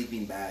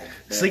sleeping bag.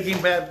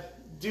 Sleeping bed.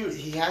 Dude,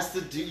 he has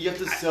to do. You have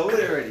to sew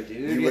it already, dude.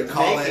 You You would have to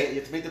call make it- You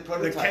have to make the the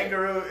prototype.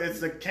 kangaroo, it's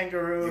the You would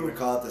kangaroo,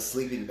 call it the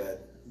sleeping bed.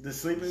 the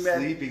sleeping bed.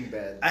 Sleeping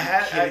bed. I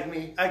had, You kidding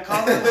me? I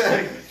call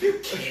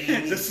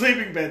it the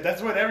sleeping bed.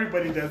 That's what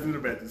everybody does in their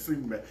bed, the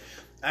sleeping bed.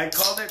 I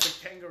called it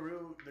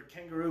the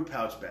kangaroo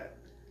pouch bed.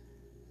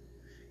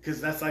 Because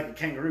that's like a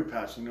kangaroo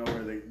pouch, you know,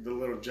 where the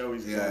little Joeys go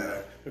in Yeah.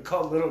 there. They're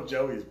called little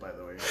Joeys, by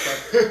the way.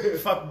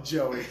 Fuck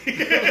Joey.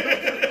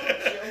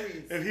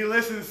 If he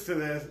listens to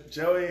this,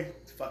 Joey,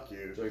 fuck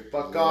you. So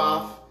fuck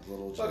off.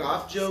 Little Fuck Joe.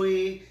 off,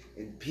 Joey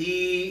and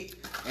Pete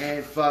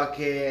and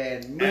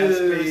fucking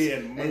Moose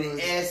and Moose.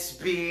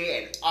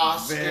 SB and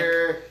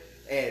Oscar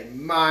and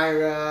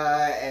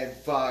Myra and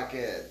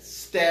fucking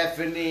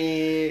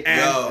Stephanie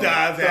And Yo.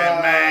 does it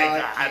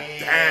make a fucking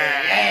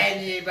damn?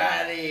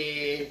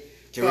 anybody.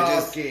 Can we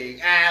just-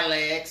 Fucking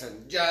Alex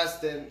and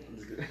Justin.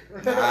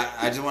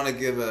 I just want to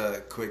give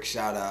a quick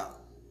shout out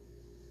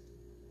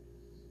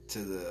to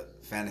the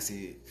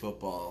fantasy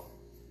football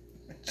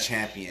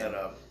champion.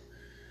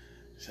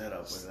 Shut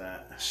up with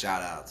that.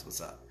 Shout outs.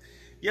 What's up?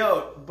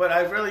 Yo, but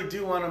I really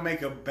do want to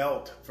make a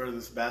belt for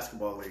this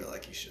basketball I league. feel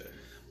like you should.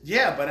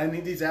 Yeah, but I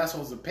need these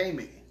assholes to pay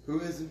me. Who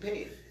hasn't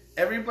paid?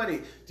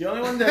 Everybody. The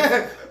only ones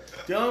that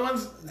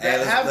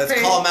have Let's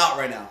paid. call them out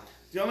right now.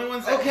 The only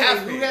ones that Okay, have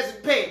who paid.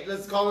 hasn't paid?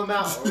 Let's call them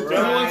out. The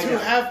only ones who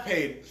have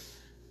paid: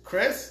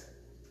 Chris,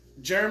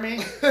 Jeremy,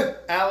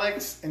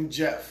 Alex, and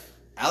Jeff.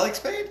 Alex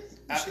paid?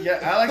 Yeah,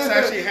 Alex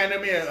actually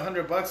handed me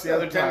 $100 the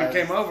other time he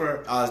came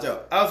over. Oh, that's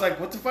dope. I was like,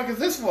 "What the fuck is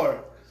this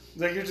for?"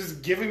 He's like, "You're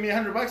just giving me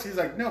 $100." He's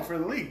like, "No, for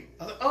the league."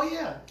 I was like, "Oh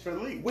yeah, for the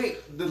league."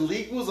 Wait, the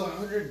league was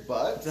 $100.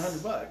 It's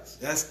 $100.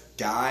 That's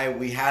Guy.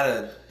 We had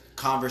a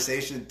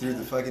conversation through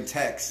the fucking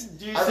text.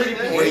 Do you I see already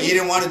that? paid. Where you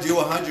didn't want to do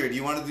 100.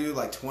 You want to do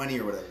like 20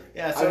 or whatever.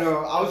 Yeah, I know.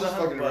 I was it just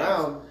fucking $100.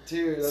 around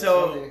too. That's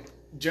So, funny.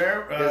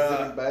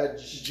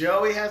 Badge.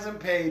 Joey hasn't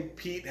paid.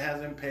 Pete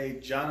hasn't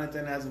paid.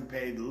 Jonathan hasn't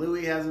paid.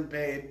 Louis hasn't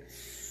paid.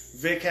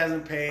 Vic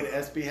hasn't paid.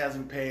 SB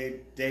hasn't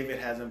paid. David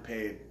hasn't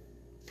paid.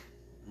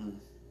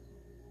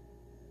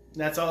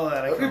 That's all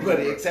that I can Everybody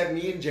remember. except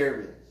me and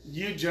Jeremy.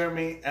 You,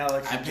 Jeremy,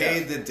 Alex, I and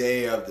paid Jeff. the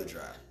day of the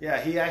draft.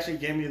 Yeah, he actually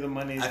gave me the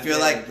money. I to feel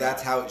get like the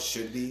that's draft. how it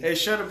should be. It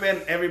should have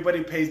been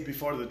everybody pays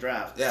before the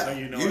draft. Yeah, So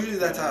you know usually what's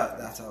that's gonna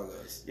how happen. it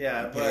goes.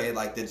 Yeah, You but- pay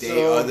like the day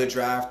So- of the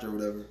draft or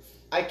whatever.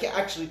 I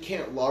actually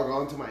can't log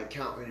on to my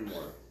account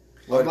anymore.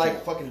 What I'm like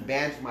account? fucking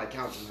banned from my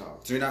account somehow.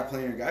 So you're not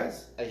playing your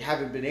guys? I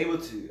haven't been able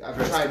to. I've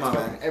Chris, tried come on,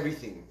 fucking man.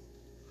 everything.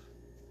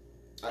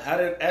 How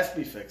did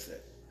SB fix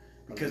it?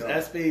 Because I don't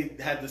know. SB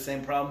had the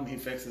same problem. He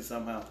fixed it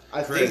somehow.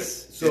 I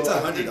Chris, think so. it's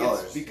I think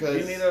 $100. it's because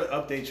You need to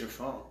update your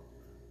phone.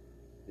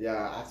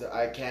 yeah,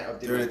 I can't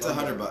update. Dude, my it's phone.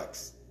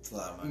 $100. It's a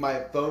lot of money. My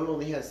phone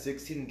only has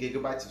 16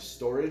 gigabytes of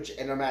storage,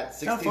 and I'm at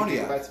 16 phone do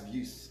you gigabytes of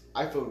use.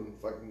 iPhone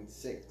fucking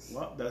 6.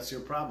 Well, that's your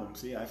problem.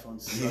 See,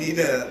 iPhone's. You need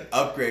to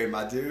upgrade,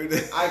 my dude.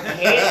 I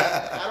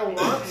can't. I don't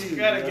want to. You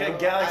gotta you get know?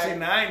 Galaxy I-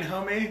 9,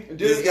 homie. Dude,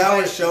 This guy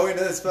it's was showing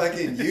us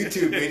fucking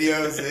YouTube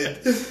videos, and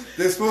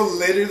this fool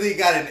literally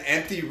got an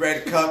empty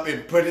red cup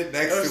and put it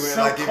next It to was it,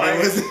 so like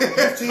quiet. if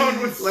it The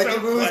tone was, was like so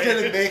if it was quiet.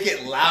 gonna make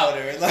it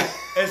louder. Like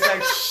It's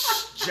like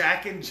shh,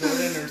 Jack and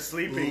Jordan are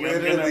sleeping. I'm gonna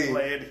literally,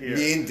 play it here.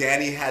 me and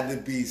Danny had to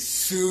be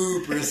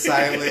super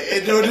silent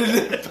in order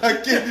to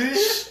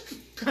fucking.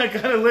 I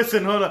gotta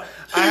listen. Hold on.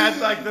 I had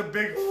like the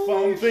big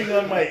foam thing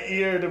on my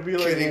ear to be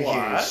like, Couldn't hear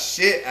what?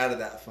 shit out of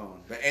that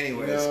phone. But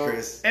anyways, No.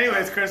 Chris.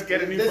 Anyways, Chris,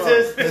 get a new This phone.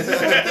 is the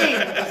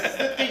thing. This is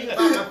the thing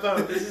about my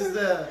phone. This is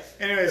the.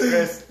 Anyways,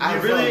 Chris, I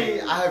new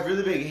phone. have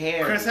really big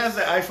hands. Chris has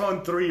the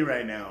iPhone 3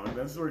 right now.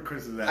 That's where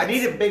Chris is at. I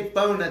need a big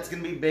phone that's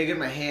gonna be big in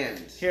my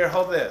hand. Here,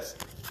 hold this.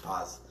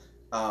 Pause.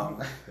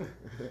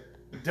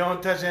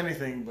 Don't touch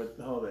anything, but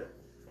hold it.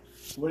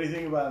 What do you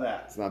think about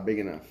that? It's not big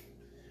enough.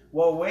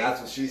 Well, wait.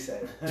 That's what she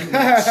said.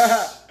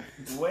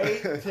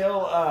 Wait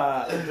till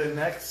the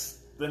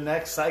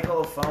next cycle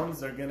of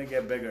phones are gonna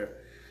get bigger.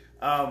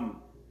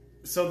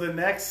 So the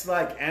next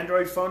like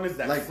Android phone is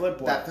that Like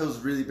flip one. that feels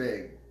really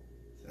big.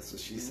 That's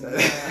what she said.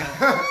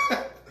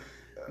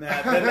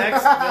 Nah, the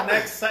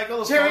next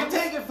cycle of Jerry, phones,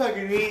 take it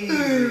fucking easy.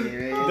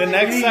 Man. the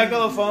next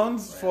cycle of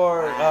phones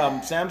for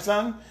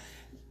Samsung,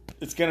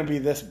 it's gonna be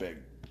this big.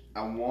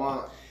 I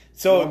want.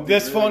 So It'll be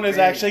this really phone is big,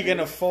 actually dude.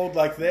 gonna fold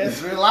like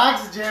this.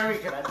 Relax, Jerry.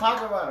 Can I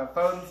talk about a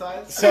phone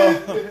size?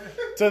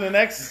 So the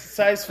next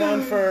size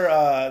phone for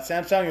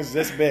Samsung is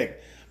this big.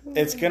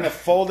 It's gonna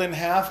fold in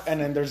half, and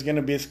then there's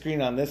gonna be a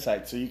screen on this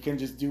side, so you can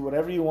just do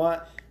whatever you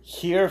want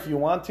here if you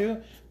want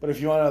to. But if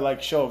you want to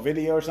like show a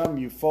video or something,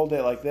 you fold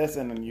it like this,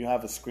 and then you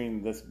have a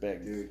screen this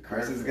big. Dude,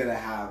 Chris is gonna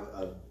have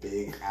a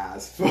big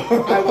ass phone.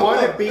 I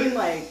want to be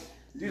like,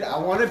 dude. I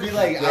want to be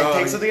like. Bro, I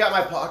take something out of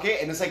my pocket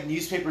and it's like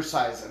newspaper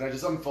size, and I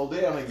just unfold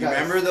it. I'm like, You guys,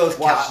 remember those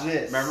Watch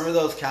this. Remember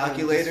those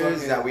calculators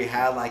fucking- that we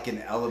had like in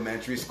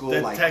elementary school,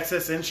 The like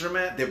Texas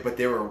Instrument. but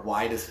they were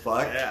wide as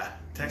fuck. Yeah.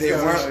 They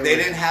Texas weren't. They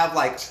didn't have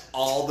like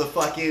all the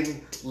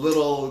fucking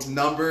little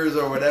numbers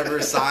or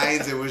whatever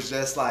signs. It was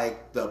just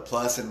like the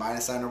plus and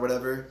minus sign or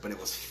whatever. But it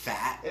was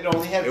fat. It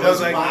only had. It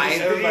was like mine.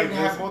 It It was didn't like even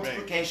have this big.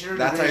 multiplication or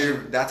That's how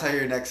division.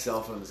 your next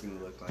cell phone is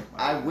gonna look like.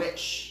 I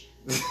wish.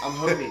 I'm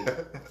hoping.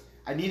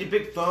 I need a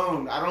big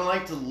phone. I don't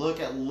like to look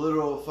at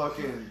little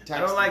fucking text. I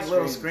don't like and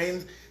little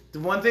screens.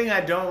 The one thing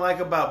I don't like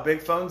about big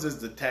phones is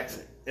the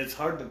texting. It's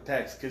hard to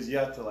text because you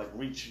have to like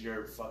reach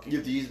your fucking. You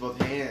have to use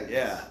both hands.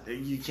 Yeah,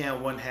 you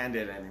can't one-hand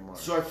it anymore.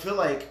 So I feel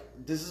like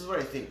this is what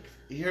I think.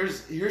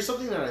 Here's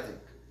something that I think.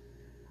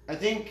 I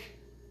think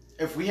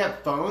if we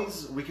have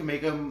phones, we can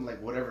make them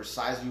like whatever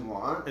size we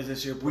want. Is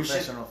this your We should-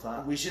 professional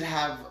thought? We should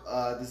have.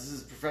 This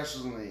is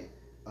professionally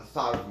a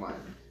thought of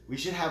mine. We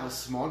should have a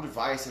small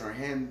device in our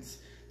hands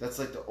that's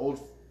like the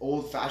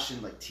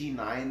old-fashioned like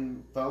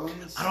T9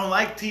 phones. I don't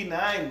like T9,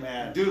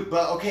 man. Dude,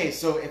 but okay,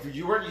 so if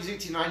you weren't using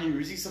T9, you were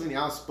using something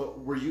else,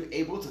 but were you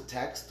able to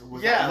text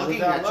without Yeah, looking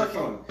without at looking.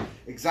 your phone?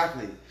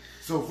 Exactly.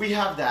 So if we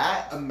have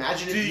that,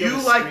 imagine Do if you you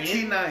have a like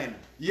screen. T9?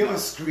 You have a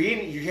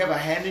screen, you have a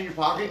hand in your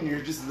pocket, and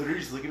you're just literally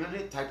just looking at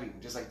it, typing,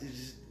 just like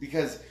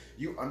because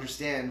you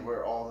understand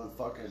where all the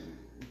fucking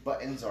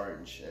buttons are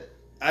and shit.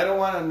 I don't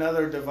want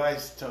another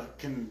device to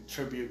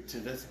contribute to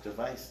this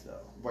device,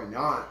 though. Why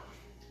not?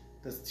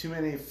 There's too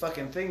many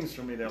fucking things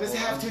for me to. Does it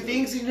hold have on two to.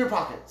 things in your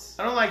pockets?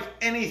 I don't like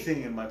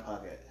anything in my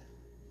pocket.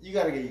 You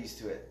gotta get used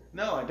to it.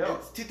 No, I don't.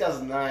 It's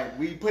 2009.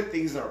 We put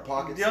things in our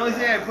pockets. The only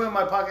thing I put in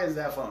my pocket is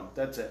that phone.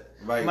 That's it.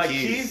 Right, My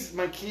keys.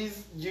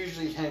 keys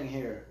usually hang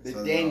here. They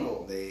So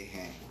dangle. They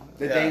hang.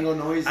 The Yeah. dangle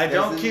noise. I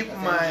don't doesn't keep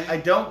offend you? I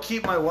don't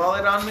keep my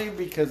wallet on me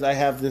because I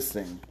have this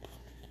thing.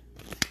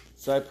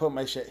 So I put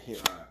my shit here.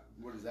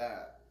 What is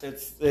that?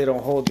 They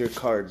don't hold your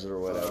cards or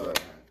whatever.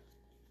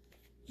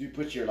 You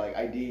put your like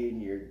ID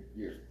and your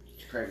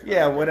credit card.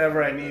 Yeah,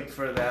 whatever I need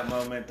for that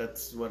moment,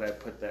 that's what I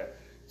put there.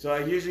 So I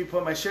usually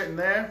put my shit in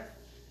there.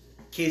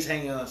 Keys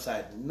hanging on the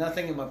side.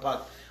 Nothing in my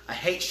pocket. I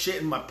hate shit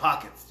in my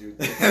pockets, dude.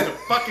 It's the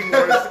fucking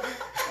worst.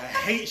 I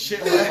hate shit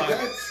in my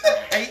pockets.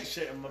 I hate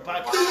shit in my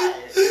pockets.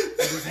 I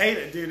just hate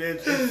it, dude.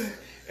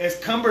 It's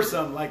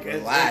cumbersome. Like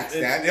Relax,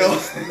 it's Daniel.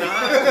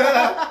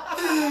 not.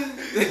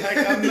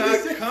 Like I'm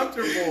not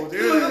comfortable,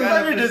 dude.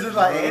 Motherfucker doesn't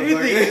like anything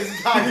in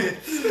his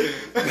pockets.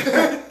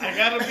 I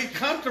gotta be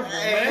comfortable,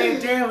 Hey,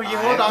 man. damn, will you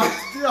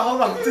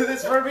hold on to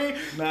this for me?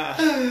 Nah.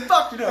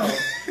 Fuck no.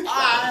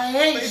 I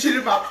hate shit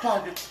in my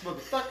pockets,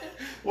 motherfucker.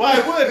 Well,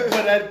 I would,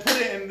 but I'd put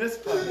it in this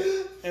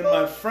pocket, in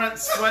my front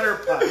sweater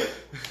pocket.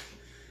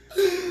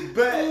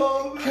 But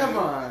come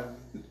on.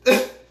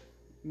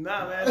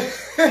 Nah,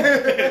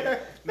 man.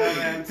 Nah,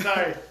 man.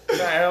 Sorry.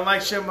 I don't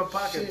like shit in my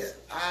pockets. Shit,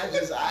 I'm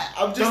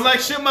Don't just like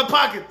shit in my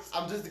pockets.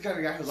 I'm just the kind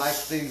of guy who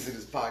likes things in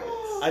his pockets.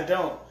 I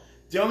don't.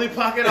 The only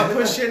pocket I'll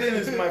put shit in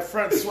is my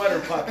front sweater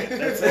pocket.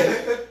 That's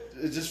it.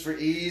 Just for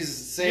ease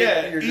sake.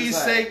 Yeah, you're just ease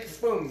like,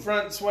 sake, boom.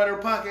 front sweater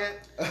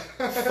pocket.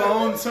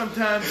 Phone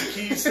sometimes,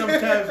 keys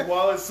sometimes,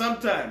 wallet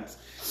sometimes.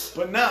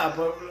 But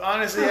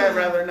honestly, I'd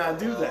rather not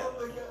do that.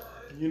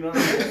 You know what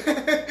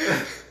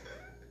I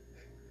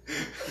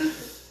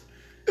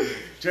mean?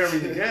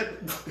 Jeremy, you good?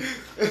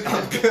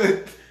 I'm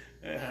good.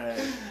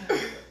 Alright.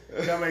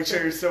 Gotta make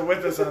sure you're still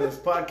with us on this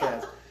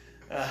podcast.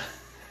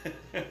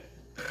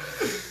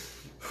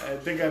 I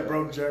think I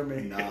broke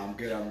Jeremy. No, I'm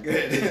good. I'm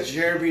good.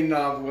 Jeremy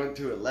knob went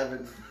to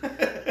 11. No,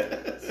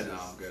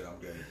 I'm good. I'm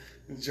good.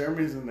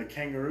 Jeremy's in the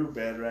kangaroo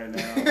bed right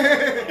now.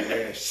 I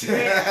wish.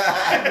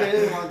 I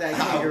really want that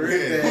kangaroo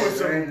wish. bed With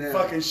some right now.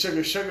 fucking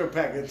sugar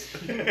packets.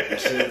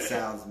 That shit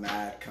sounds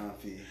mad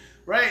comfy.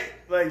 Right?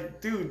 Like,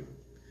 dude,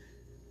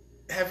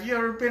 have you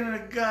ever been in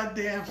a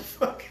goddamn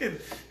fucking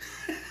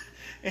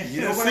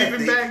You know what I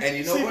think- and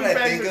you know what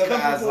I think of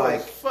as,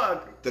 like,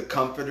 fuck. The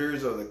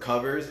comforters or the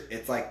covers,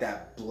 it's like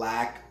that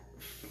black,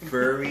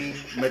 furry,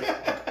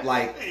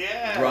 like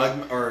Yeah.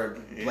 rug or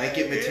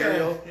blanket Yeah,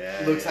 material.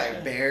 yeah, Looks yeah.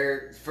 like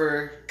bear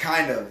fur.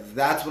 Kind of.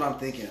 That's what I'm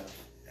thinking of.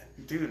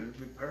 Dude, it'd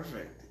be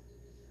perfect.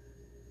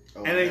 Oh,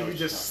 And I know then what you you're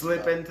just talking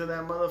slip about. into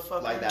that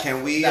motherfucker. Like that.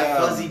 Can we, That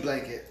fuzzy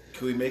blanket.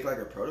 Can we make like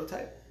a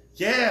prototype?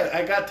 Yeah,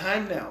 I got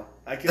time now.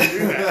 I can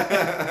do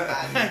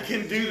that. I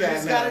can do You that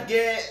just now. gotta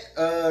get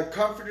a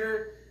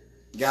comforter,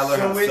 Gotta learn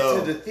how sew to it sew.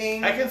 to the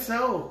thing, I can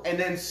sew. and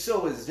then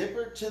sew a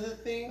zipper to the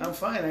thing. I'm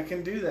fine. I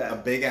can do A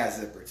that. big ass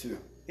zipper too.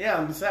 Yeah,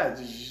 I'm sad.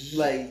 Just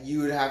Like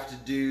you would have to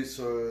do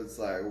so it's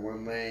like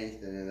one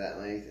length and then that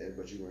length,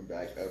 but you went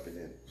back up and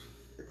then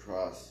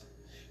across.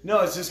 no,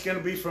 it's just gonna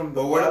be from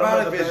the But what bottom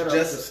about of the if it's bed up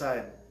just- the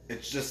side.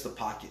 It's just the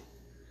pocket.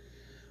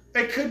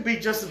 It could be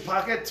just a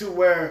pocket to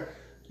where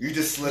You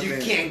just slip You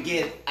in. can't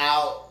get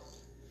out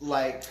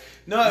like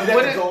no, you it have to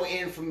wouldn't. go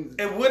in from.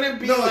 It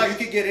wouldn't be No, like you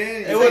could get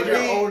in. it It's would like be.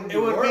 your own It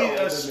would world, be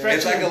a isn't it? stretch.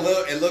 It's like a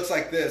little. It looks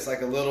like this,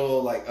 like a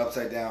little, like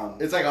upside down.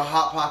 It's like a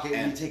hot pocket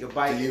and And you take a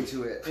bite do you-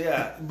 into it.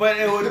 Yeah, but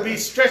it would be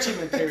stretchy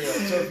material.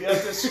 So if you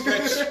have to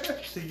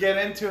stretch to get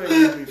into it,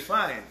 you'd be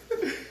fine.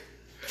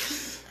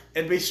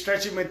 It'd be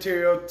stretchy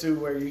material to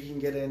where you can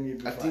get in. You'd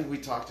be I fine. think we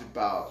talked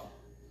about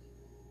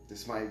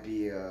this might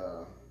be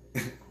a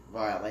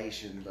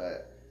violation,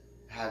 but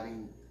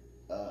having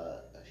a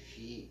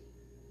sheet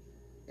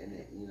in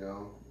it,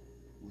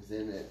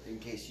 within it, in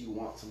case you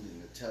want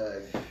something to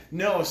tug.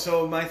 No,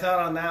 so my thought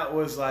on that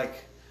was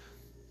like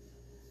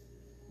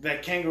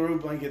that kangaroo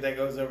blanket that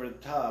goes over the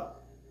top.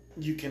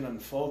 You can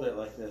unfold it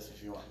like this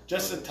if you want,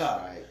 just the that's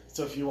top. right.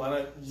 So if you want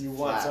it, you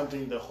want Flap.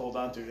 something to hold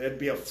on to. It'd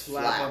be a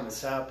flap Flat. on the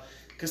top.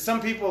 Because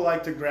some people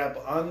like to grab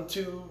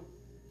onto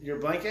your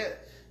blanket,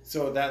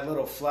 so that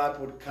little flap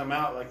would come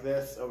out like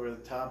this over the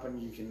top,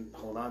 and you can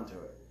hold on to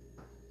it.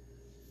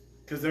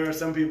 Because there are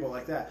some people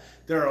like that.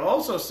 There are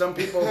also some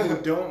people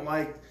who don't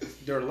like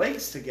their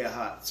legs to get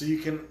hot, so you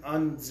can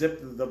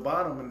unzip the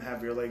bottom and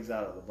have your legs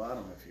out of the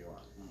bottom if you want.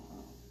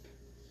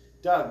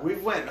 Doug, we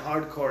went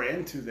hardcore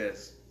into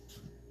this.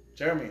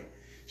 Jeremy,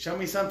 show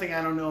me something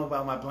I don't know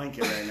about my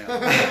blanket right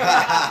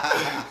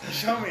now.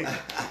 Show me.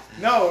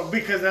 No,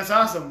 because that's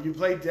awesome. You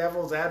play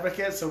devil's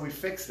advocate, so we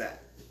fixed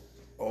that.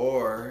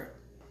 Or,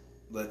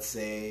 let's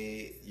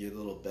say your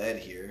little bed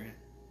here,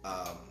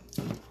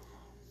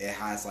 it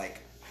has like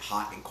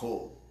hot and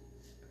cold.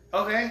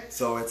 Okay.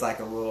 So it's like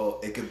a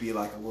little. It could be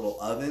like a little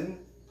oven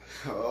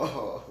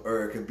Oh.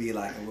 Or it could be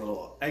like a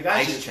little I got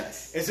ice you.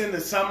 chest. It's in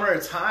the summer.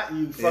 It's hot.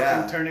 You fucking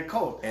Yeah. turn it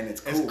cold. And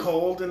it's cool. It's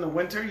cold in the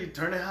winter. You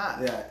turn it hot.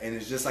 Yeah, and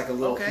it's just like a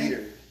little Okay.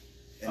 heater.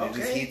 And it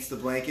just Okay. heats the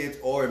blankets,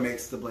 or it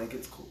makes the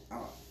blankets cool. I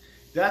don't know.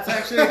 That's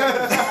actually.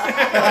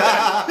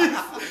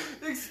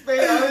 Explain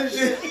all this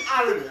shit.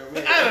 I don't know,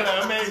 man. I don't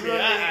know. Maybe.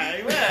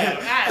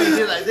 He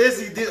did like this.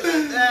 He did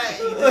like that.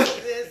 He did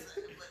like this.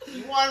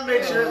 You want to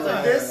make sure it's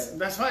like this.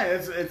 That's fine.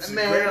 It's a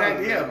Man, great I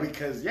don't idea know.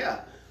 because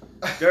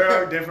there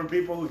are different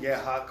people who get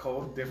hot,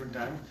 cold, different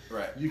times.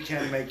 Right. You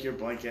can make your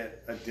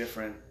blanket a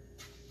different,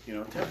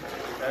 temperature.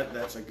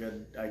 That's a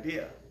good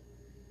idea.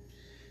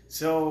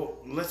 So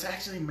let's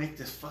actually make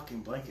this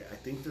fucking blanket. I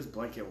think this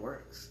blanket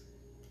works.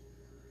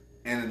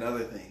 And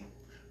another thing.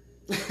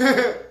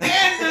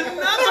 And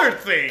another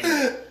thing.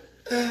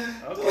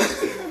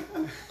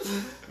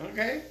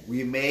 Okay.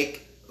 We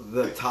make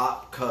the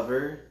top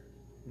cover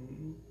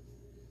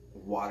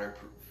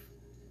waterproof.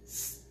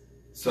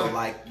 So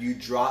like you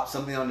drop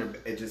something on your,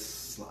 it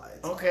just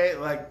slides. Okay,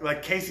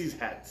 like Casey's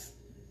hats.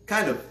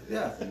 Kind of,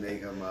 yeah. To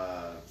make them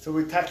So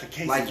we tack the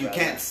Casey's Like you hats.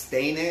 can't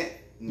stain it.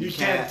 You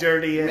can't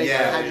dirty it. make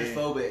Yeah. it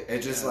hydrophobic.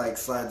 It just like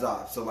slides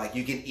off. So like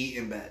you can eat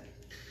in bed.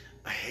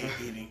 I hate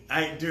eating.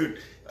 Dude,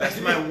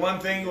 that's my one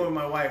thing with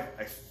my wife.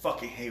 I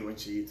fucking hate when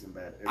she eats in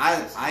bed. It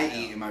pisses I me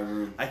eat off. in my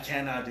room. I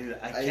cannot do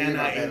that. I I eat in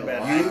cannot my eat bed in a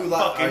bed.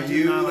 lot. I You fucking are do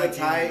you not the like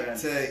eating in type bed.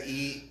 to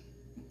eat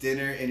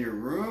dinner in your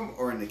room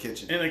or in the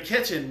kitchen? In the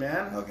kitchen,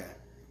 man. Okay.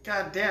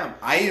 God damn.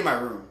 I eat in my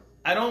room.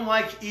 I don't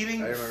like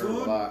eating I remember a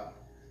food lot.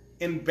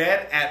 in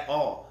bed at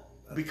all.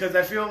 Because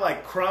I feel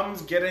like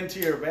crumbs get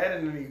into your bed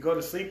and then you go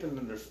to sleep and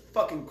then there's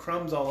fucking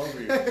crumbs all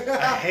over you.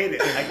 I hate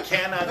it. I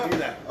cannot do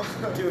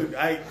that. Dude,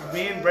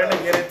 me and Brenda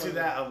get into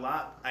that a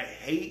lot. I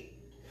hate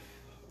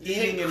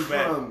eating in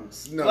bed.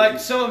 Crumbs. No, Like,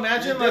 so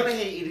imagine you like don't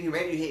hate eating in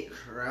bed. You hate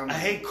crumbs. I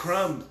hate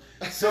crumbs.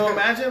 So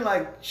imagine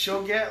like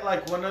she'll get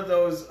like one of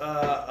those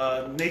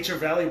Nature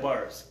Valley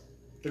bars,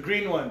 the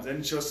green ones,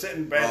 and she'll sit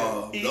in bed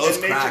Oh, and eat those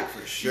a crack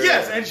for sure.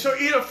 Yes, and she'll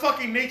eat a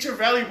fucking Nature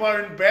Valley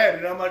bar in bed,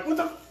 and I'm like, what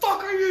the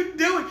fuck are you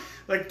doing?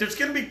 Like, there's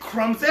gonna be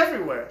crumbs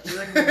everywhere. She's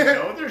like,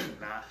 no, there's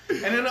not.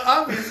 And then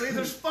obviously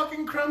there's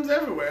fucking crumbs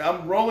everywhere.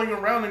 I'm rolling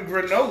around in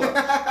granola.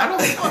 I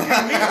don't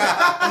fucking need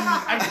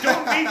that. I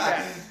don't need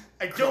that.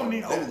 I don't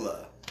need that.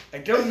 Granola. I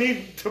don't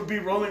need to be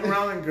rolling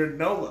around in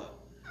granola.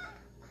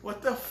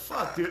 What the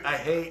fuck, dude? I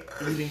hate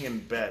eating in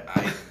bed. I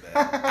eat in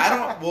bed.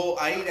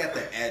 I eat at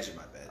the edge of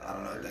my bed. I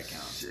don't know if that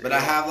counts. shit. But I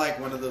have like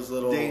one of those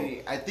little.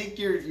 Danny, I think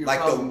your Like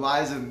problem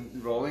lies in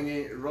rolling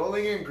in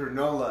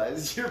granola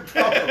is your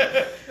problem.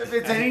 If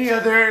it's any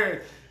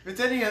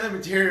other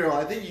material,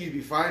 I think you'd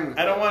be fine with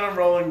I don't that. want to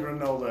roll in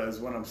granola, is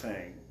what I'm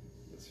saying.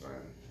 That's fine.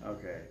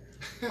 Okay.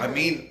 I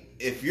mean,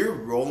 if you're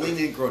rolling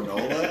in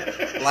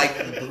granola, like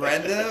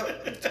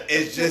Brenda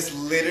is just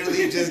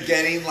literally just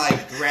getting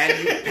like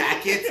brand new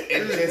packets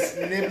and just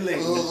Nibbling.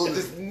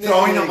 just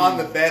throwing them on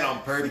the bed on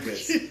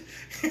purpose.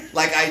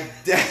 Like I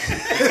doubt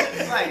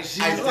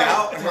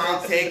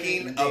her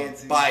taking a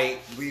dancing. bite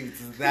leaves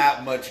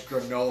that much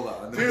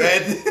granola on the Dude.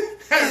 bed.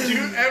 Have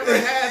you ever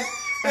had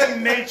a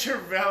Nature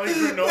Valley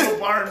granola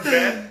bar in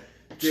bed?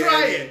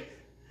 Try it.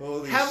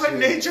 Holy Have shit. a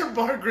Nature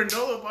Bar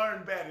granola bar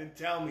in bed and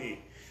tell me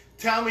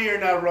you're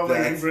not rolling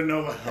That's in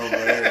granola.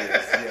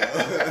 Hilarious,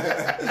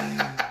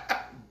 yo.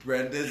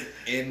 Brenda's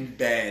in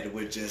bed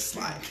with just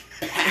like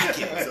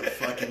packets of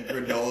fucking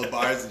granola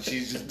bars, and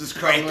she's just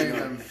cranking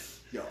them.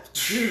 Yo,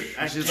 Dude,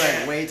 I She's can't.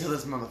 like, wait till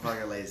this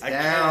motherfucker lays I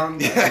down.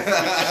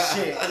 can't.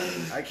 Shit,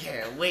 I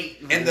can't wait.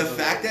 and the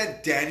fact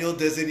that Daniel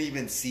doesn't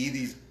even see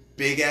these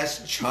big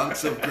ass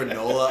chunks of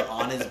granola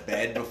on his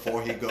bed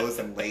before he goes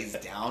and lays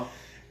down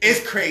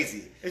is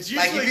crazy. It's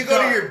like if usually you go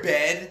to dark. your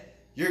bed,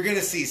 you're gonna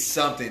see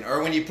something,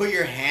 or when you put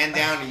your hand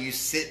down and you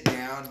sit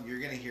down, you're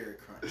gonna hear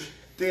a crunch.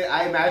 Dude,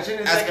 I imagine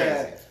it's That's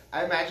like crazy.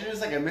 I imagine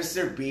it's like a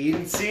Mr.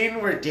 Bean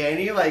scene where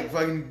Danny like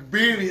fucking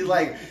Bean he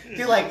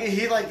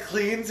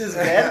cleans his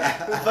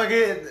bed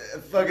with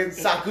fucking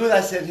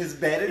sakudas in his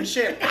bed and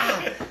shit.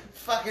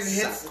 Fucking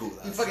hits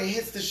Sakudas. he fucking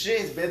hits the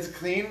shit. His bed's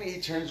clean.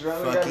 He turns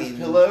around and grabs his Fucking-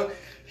 pillow.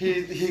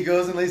 He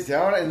goes and lays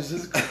down and it's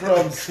just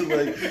crumbs.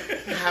 Like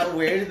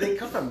where did they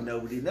come from?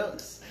 Nobody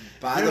knows.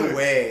 By Dude, the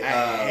way,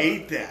 I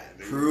hate that.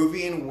 dude.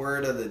 Peruvian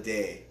word of the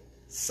day,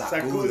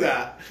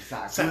 sakuda.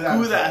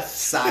 Sakuda.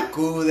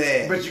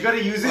 Sakude. But you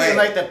gotta use it Wait. in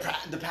like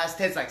the past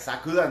tense, like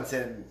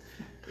sakudansen.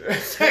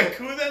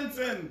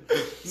 Sakudansen.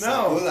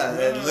 No. Sakuda,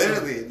 No, no.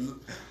 literally.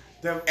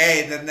 The-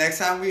 Hey, the next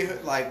time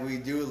we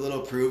do a little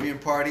Peruvian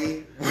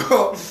party,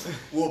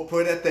 we'll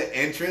put at the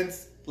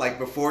entrance, like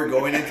before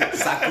going into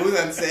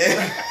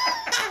Sakudanse.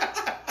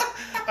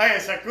 Oh, yeah,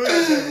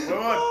 Sakudansen.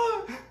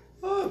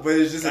 Huevón. But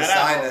it's just a Carajo.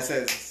 sign that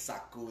says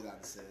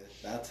Sakudanse.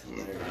 That's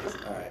hilarious.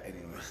 Alright,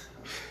 anyways.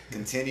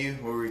 Continue.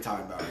 What were we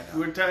talking about right now?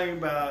 We're talking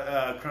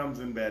about crumbs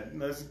in bed.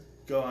 Let's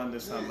go on to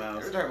something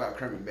else. We're talking about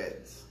crummy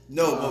beds.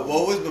 No, but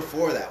what was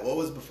before that? What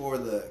was before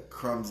the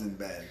crumbs in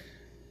bed?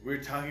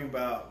 We're talking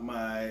about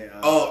my.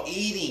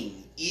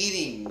 Eating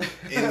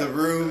in the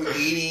room,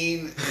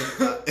 eating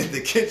in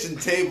the kitchen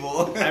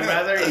table. I'd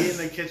rather eat in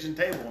the kitchen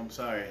table. I'm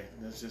sorry.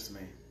 That's just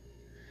me.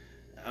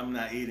 I'm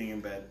not eating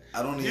in bed.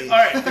 I don't eat. All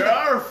right, there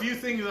are a few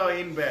things I'll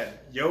eat in bed: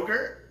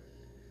 yogurt,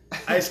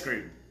 ice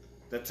cream.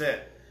 That's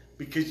it.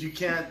 Because you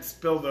can't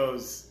spill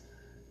those,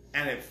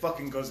 and it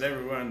fucking goes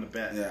everywhere in the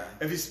bed. Yeah.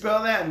 If you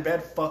spill that in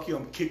bed, fuck you.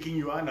 I'm kicking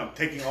you out, and I'm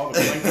taking all the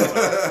blankets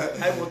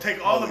off. I will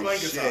take all the Holy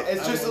blankets shit. off.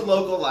 It's I just a will-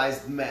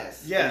 localized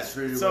mess. Yes. That's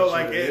pretty So much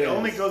like what it is.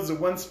 only goes to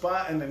one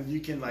spot, and then you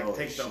can like Holy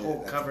take the shit, whole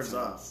that's covers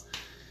intense. off.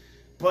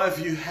 But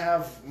if you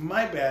have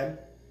my bed,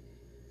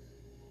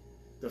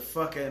 the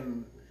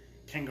fucking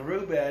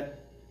kangaroo bed,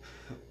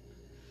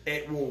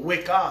 it will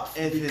wick off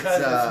If because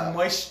it's, it's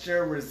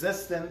moisture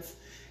resistance.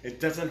 It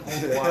doesn't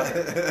hold water.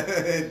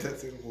 It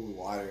doesn't hold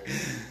water.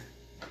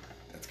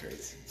 That's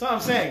crazy. That's all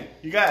I'm saying.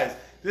 You guys,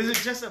 this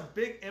is just a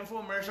big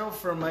infomercial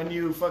for my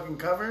new fucking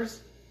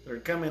covers. They're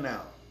coming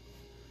out.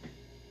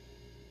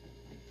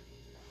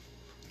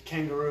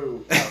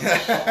 Kangaroo.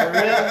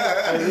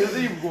 I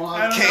really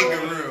want I don't know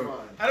Kangaroo. what-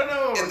 I don't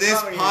know what And we're this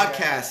calling it yet.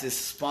 podcast is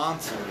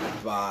sponsored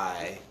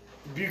by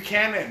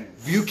Buchanan.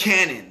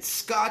 Buchanan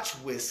Scotch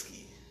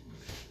Whiskey.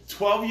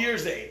 12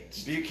 years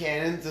age.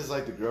 Buchanan's is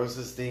like the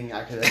grossest thing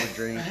I could ever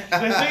drink. The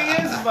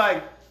thing is,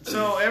 like,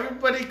 so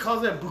everybody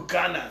calls it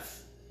Bucanas,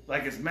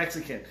 like it's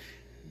Mexican.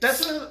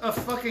 That's a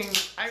fucking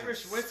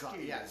Irish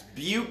whiskey. Yeah, it's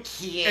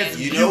Buchanan. It's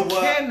You know what?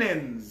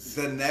 Buchanan's.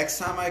 The next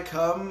time I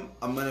come,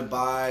 I'm gonna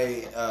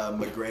buy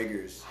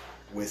McGregor's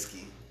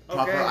whiskey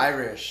Proper Okay.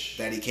 Irish.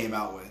 that he came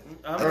out with.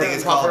 I'm I think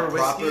it's proper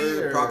called whiskey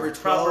or Proper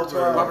 12. Proper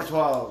 12. Proper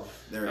 12.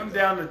 There we I'm go.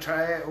 down to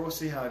try it. We'll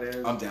see how it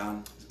is. I'm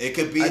down. It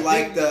could be I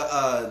like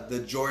think-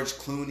 the George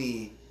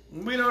Clooney.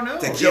 We don't know.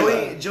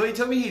 Tequila. Joey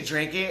told me he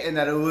drank it and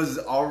that it was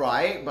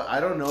alright, but I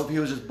don't know if he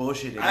was just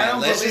bullshitting. I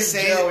don't Let's believe just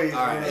say- Joey.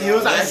 all right. man. He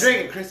was like, I Let's- drank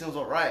it, Chris. It was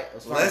alright. It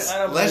was fine. Let's I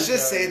don't let's believe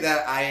just that. say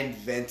that I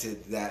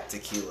invented that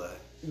tequila.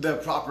 The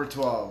proper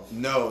 12.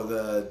 No,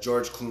 the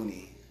George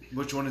Clooney,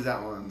 Which one is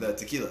that one? the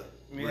tequila.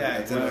 Yeah,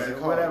 It's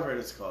whatever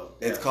it's called.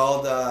 It's Yeah.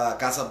 called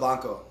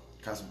Casablanco.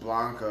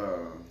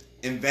 Casablanca.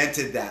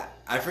 Invented that.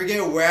 I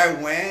forget where I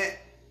went,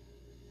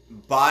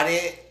 bought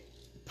it,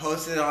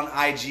 posted it on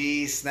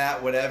IG,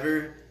 Snap,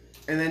 whatever.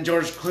 And then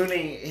George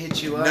Clooney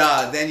hit you up.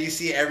 Nah, then you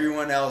see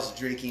everyone else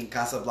drinking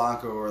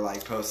Casablanca or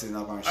like posting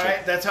up on shit. All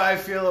right, that's how I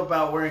feel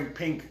about wearing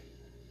pink.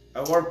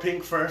 I wore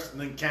pink first,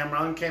 and then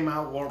Cameron came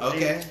out, wore pink,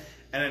 Okay.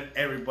 and then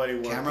everybody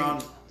wore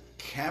pink.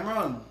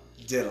 Cameron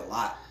did a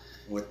lot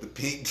with the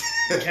pink.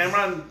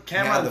 Cameron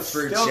Had the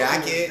fur still to this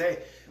jacket day.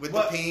 with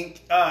But, the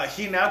pink,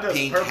 he now does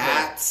pink purple.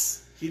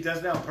 hats. He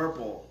does now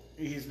purple.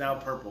 He's now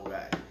purple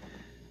guy.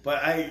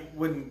 But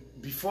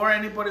before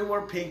anybody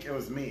wore pink, it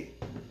was me.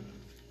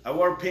 I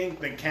wore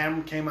pink. Then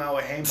Cam came out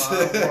with Hey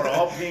Mom, wore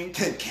all pink.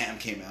 Then Cam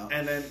came out.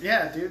 And then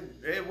yeah, dude,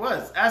 it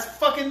was. Ask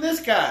fucking this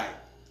guy.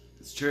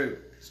 It's true.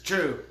 It's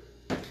true.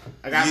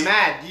 I got You-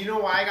 mad. You know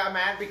why I got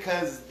mad?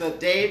 Because the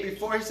day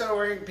before he started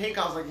wearing pink,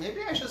 I was like,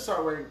 maybe I should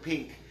start wearing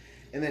pink.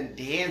 And then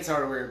Dan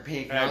started wearing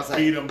pink, and And I I was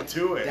beat like, him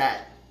to it.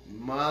 that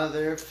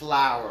mother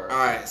flower. All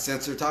right,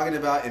 since we're talking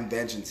about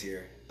inventions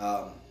here,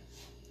 I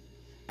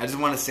just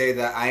want to say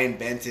that I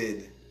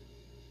invented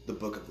the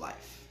Book of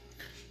Life.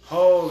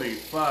 Holy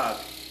fuck.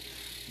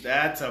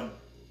 That's a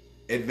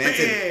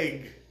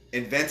Invented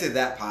big.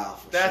 that pile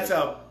for That's sure.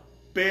 a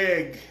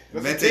big. That's a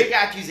Invented- big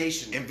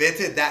accusation.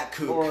 Invented that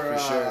kook Or, for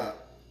sure.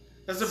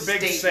 That's a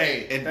big Statement.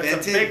 say. That's a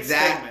Invented big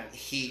that statement.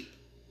 heat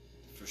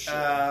for sure.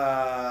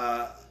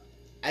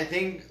 I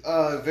think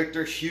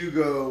Victor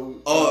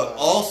Hugo.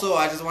 Also,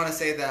 I just want to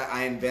say that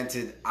I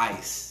invented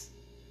ice.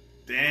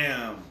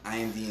 Damn. I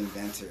am the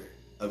inventor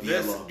of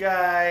This yellow.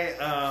 guy,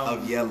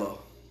 Of yellow.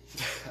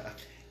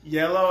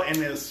 yellow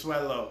in el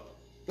suelo.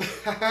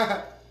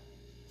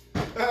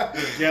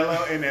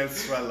 Yellow in el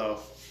suelo.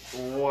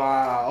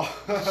 Wow.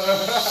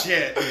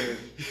 Shit,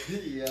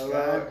 dude. Yellow.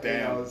 God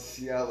damn. And it's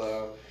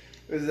yellow.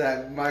 Was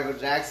that Michael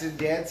Jackson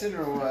dancing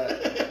or what?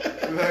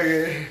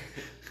 Fucking-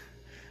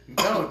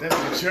 No,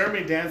 that's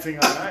Jeremy dancing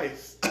on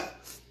ice.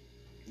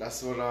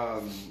 That's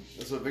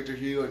what Victor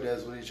Hugo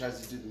does when he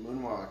tries to do the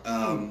moonwalk.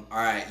 All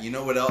right, you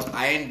know what else?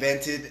 I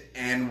invented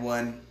and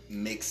won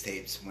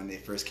mixtapes when they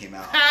first came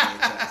out on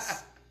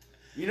VHS.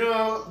 You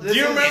know, Do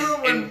you remember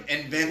when?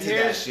 Invented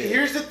that shit.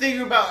 Here's the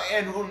thing about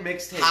N1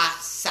 mixtapes.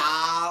 Hot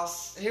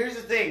sauce. Here's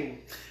the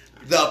thing.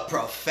 The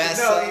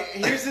Professor. No,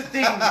 here's the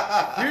thing.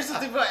 Here's the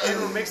thing about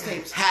N1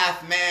 mixtapes.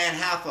 Half man,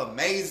 half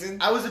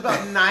amazing. I was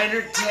about 9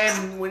 or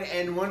 10 when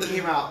N1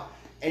 came out,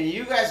 and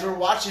you guys were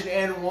watching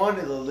N1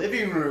 in the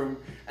living room,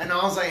 and I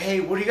was like, "Hey,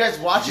 what are you guys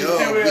watching?" Yo,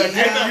 And we you-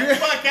 Get the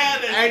fuck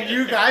out of here. and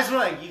you guys were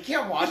like, "You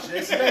can't watch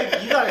this,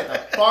 man. You gotta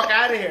get the fuck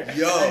out of here."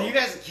 Yo. And you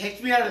guys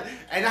kicked me out of,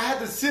 and I had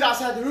to sit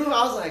outside the room.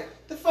 I was like,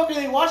 "The fuck are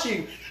they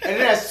watching?" And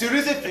then as soon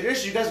as it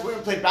finished, you guys went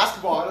and played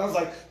basketball, and I was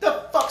like,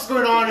 "The fuck's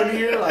going on in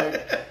here?" Like,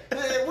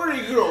 what are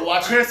you gonna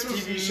watch? Chris a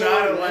was TV show,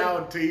 not man?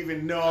 allowed to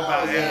even know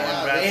about Oh, N1 yeah,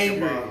 I was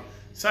basketball. angry.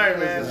 Sorry,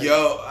 man.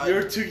 Yo,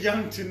 You're too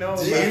young to know.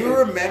 do about you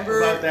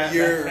remember about that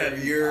back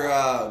then.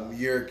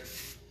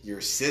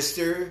 your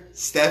sister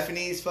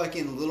Stephanie's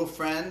fucking little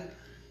friend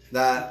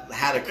that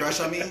had a crush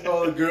on me?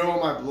 Oh, the girl on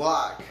my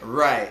block.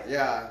 Right.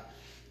 Yeah.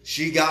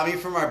 She got me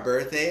for my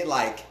birthday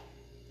like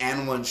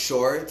N1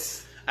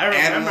 shorts I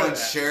remember and one that.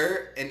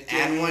 shirt,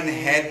 and one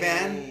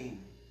headband,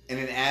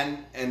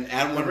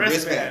 and one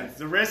wristband.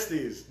 The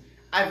wristies.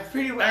 I'm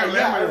pretty. I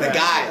remember The that.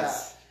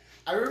 guys.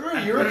 I remember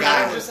you The were kind of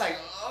guys. just like,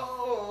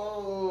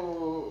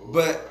 oh.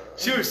 But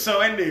She was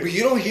so into you.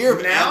 you don't hear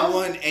of Now? Anne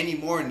one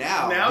anymore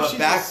now. Now but she's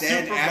back a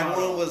then, Anne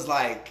supermodel. one was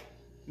like,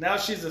 Now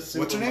she's a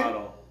What's her name?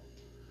 supermodel.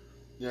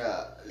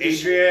 Yeah.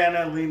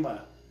 Adriana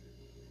Lima.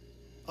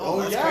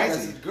 oh, that's yeah,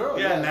 crazy. that's a girl.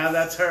 Yeah, now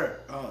that's her.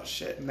 Oh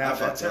shit. Now I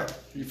that's her. fucked up.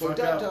 You Fucked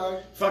fucked up, up. dog.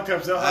 Fucked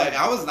up so hard.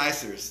 I was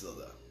nicer still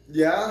though.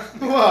 Yeah.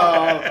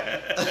 Well,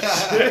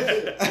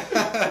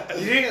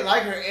 you didn't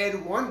like her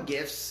Ed 1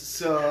 gifts,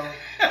 so.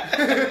 Nah,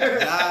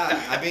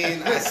 I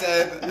mean, I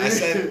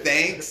said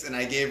thanks and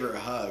I gave her a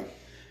hug,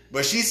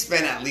 but she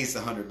spent at least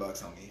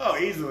 $100 on me. Oh,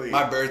 easily.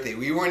 My birthday,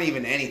 we weren't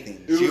even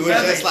anything. It She was was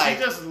Nothing. just like,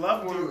 she just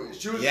loved you.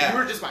 She was, Yeah. You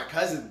were just my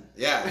cousin.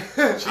 yeah.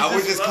 She I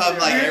would just just loved come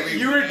you. like You- every.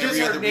 You were every just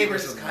her other week or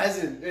neighbor's something.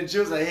 cousin, and she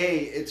was like, "Hey,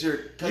 it's your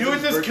cousin." You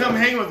would just come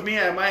hang with me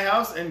at my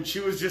house, and she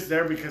was just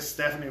there because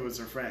Stephanie was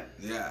her friend.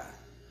 Yeah.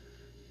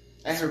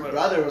 And her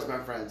brother was my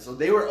friend, so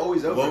they were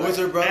always over. What was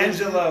her brother's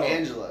name?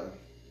 Angelo.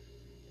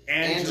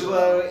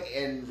 Angelo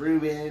and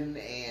Ruben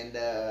and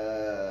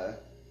there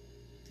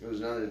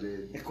was another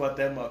dude.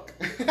 Cuauhtemoc.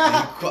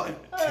 Quite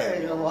Hey,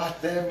 terrible. what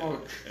them?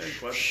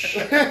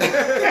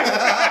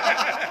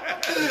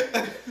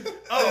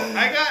 Oh,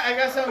 I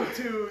got something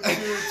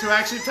to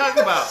actually talk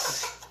about.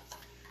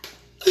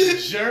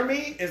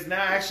 Jeremy is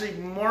now actually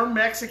more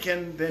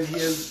Mexican than he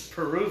is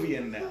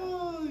Peruvian now.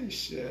 Holy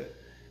shit.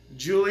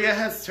 Julia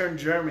has turned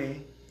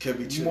Jeremy Could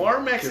be true. more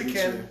Could be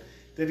Mexican true.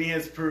 than he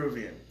is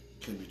Peruvian.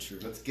 Could be true.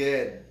 That's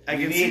good. I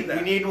we can need, see that.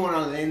 We need one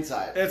on the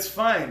inside. It's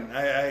fine.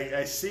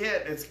 I see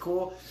it. It's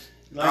cool.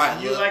 Like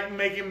Alright, you look. like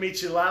making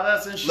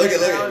micheladas and shit. Look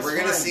at now, it. it's We're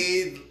gonna fine.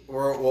 see.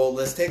 Well,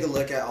 let's take a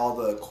look at all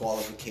the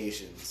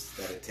qualifications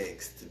that it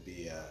takes to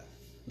be,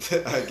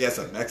 I guess,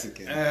 a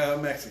Mexican.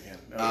 Mexican.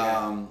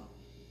 Okay.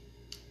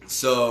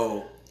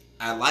 So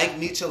I like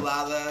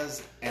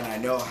micheladas, and I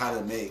know how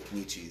to make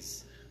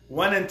michis.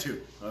 1 and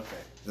 2. Okay.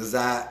 Does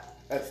that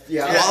That's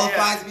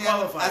qualifies me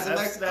qualified. as a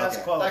That's Mexican?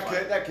 Okay.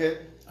 qualified. That could.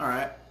 All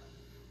right.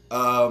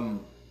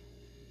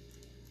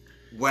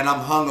 When I'm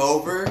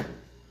hungover,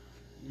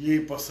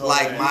 Y pozole.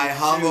 like my Soup.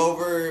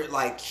 hungover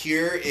like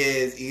cure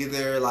is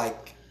either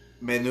like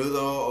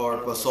menudo or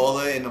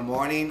pozole in the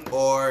morning,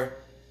 or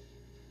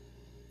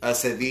a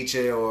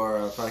ceviche or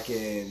a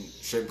fucking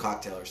shrimp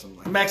cocktail or something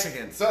like that.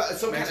 Mexican. Some kind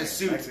of Mexican,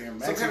 soup. Mexican,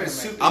 Some kind of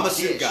Mexican. soup. I'm a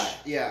soup guy.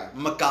 Yeah.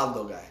 I'm a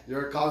caldo guy.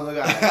 You're a caldo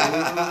guy.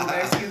 Ooh,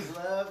 Mexicans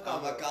love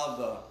I'm a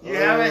caldo. You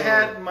haven't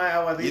had my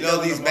aguadito. You know in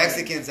the these morning.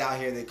 Mexicans out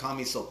here, they call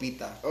me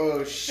sopita.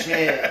 Oh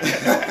shit.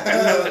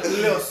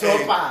 Little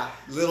sopa.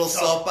 Little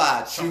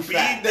sopa, true Sopita.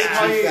 facts. They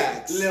call True you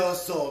facts. Little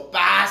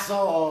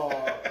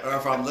sopazo. Or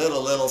from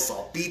little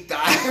sopita.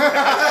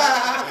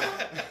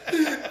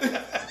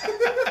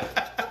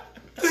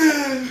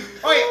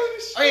 Oye,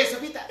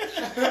 sopita.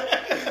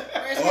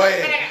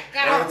 Oye,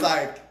 or it's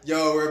like,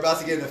 yo, we're about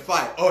to get in a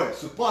fight. Oye,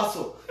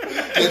 supazo.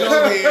 Get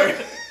over here.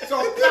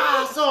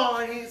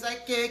 Sopazo. And he's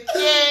like, ¿qué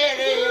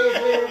quieres,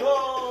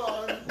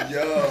 huevón?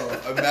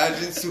 Yo,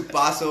 imagine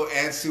Supaso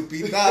and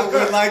Supita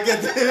were like a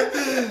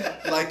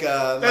That's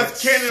like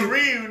Ken and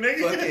Ryu,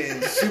 nigga.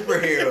 fucking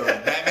superhero,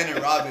 Batman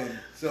and Robin.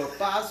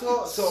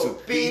 Sopazo,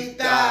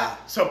 sopita.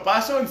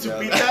 Sopaso and Yo,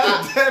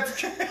 Supita.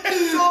 that's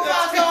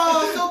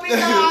Sopazo,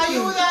 sopita,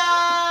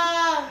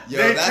 ayuda. yo,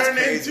 They that's turn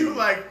crazy. into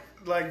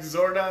like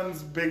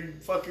Zordon's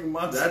big fucking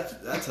monster.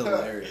 That's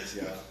hilarious,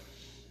 yo.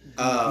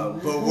 But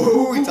what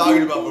were we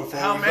talking about before?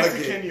 How we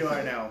Mexican fucking- you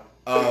are now.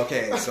 Oh,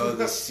 okay. So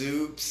the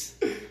soups.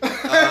 All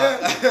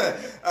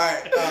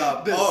right.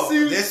 soups,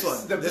 This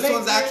one. the This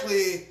one's blankets.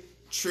 actually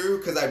true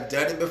because I've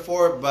done it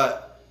before.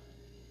 But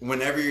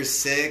whenever you're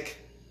sick,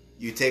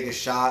 you take a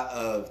shot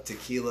of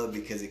tequila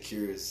because it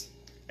cures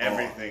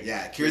Everything.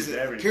 Yeah, it cures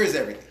Everything. Cures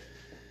everything.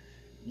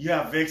 You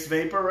have Vicks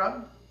Vapor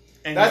Rub.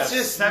 And That's you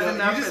have just, 7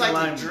 you Up just and like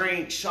lime. to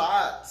drink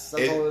shots.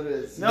 That's It- all it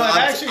is. No, No, it I'm-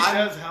 actually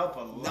I'm- does help a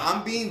lot.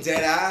 I'm being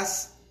dead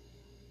ass.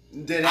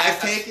 Dead I've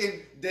ass.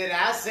 taken. Dead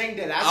ass saying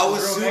dead ass. I was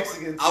real super.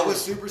 Mexican. I too.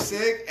 was super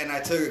sick, and I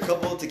took a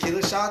couple of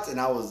tequila shots, and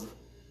I was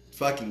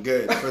fucking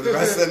good for the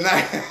rest of the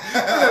night. For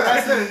the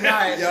rest of the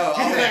night. Yo, He's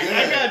I was like, good.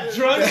 I got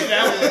drunk and I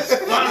was Yo,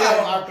 fine.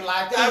 I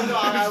blacked out. No,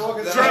 I woke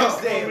up the Drunk,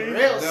 next day homie.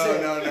 real No,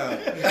 sick. no, no.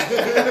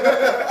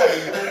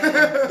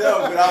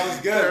 No, but I was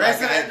good. The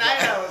rest of Like, that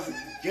night I was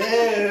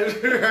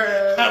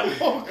good. I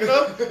woke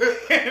up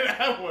and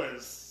I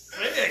was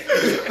sick.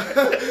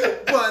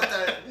 But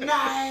the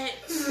night.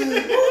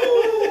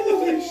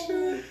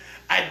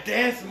 I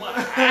danced my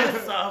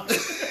ass off. Dog,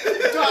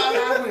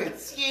 I went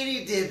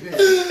skinny dipping. And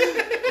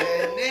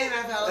then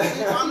I fell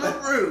asleep on the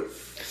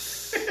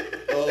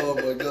roof. Oh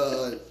my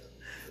god.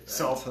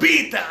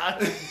 Sopita.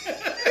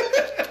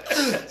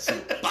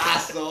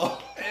 Paso.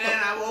 And then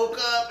I woke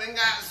up and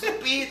got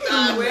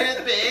sopita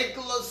with big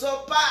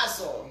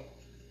sopazo.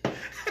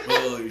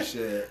 Holy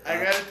shit.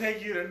 I gotta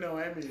take you to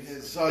Noemi's.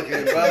 His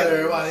fucking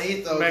brother,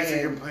 Juanito,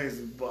 Mexican came. place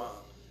is bomb.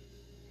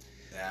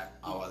 Yeah,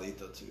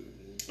 aguadito too,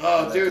 dude.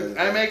 Oh, That dude, does-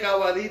 I make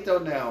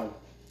aguadito now.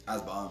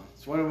 That's bomb.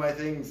 It's one of my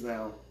things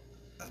now.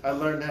 I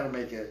learned how to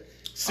make it.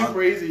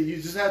 Super easy. You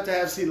just have to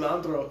have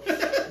cilantro.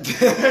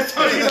 That's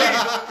all you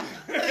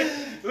need.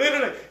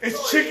 Literally,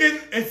 it's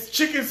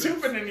chicken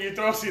soup, and then you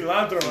throw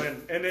cilantro in,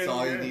 and then That's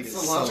all you need is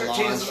Cilantro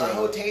changes the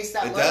whole taste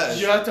that It much.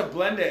 does. you have to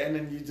blend it, and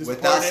then you just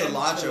Without pour it in.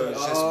 cilantro,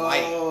 it's just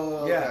white.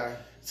 Oh, Yeah. okay.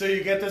 So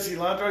you get the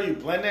cilantro, you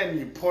blend it, and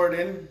you pour it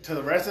into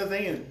the rest of the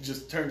thing, and it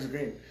just turns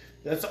green.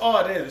 That's all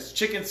it is. It's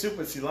chicken soup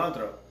with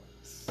cilantro.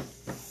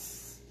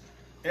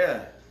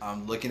 Yeah.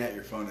 I'm looking at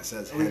your phone. It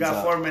says We heads got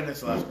up. 4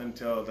 minutes left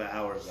until the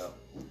hour's up.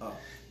 Oh.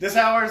 This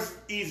hour's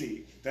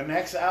easy. The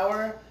next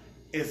hour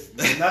is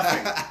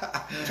nothing.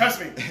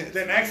 Trust me.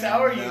 The next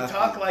hour you Nothing.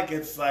 talk like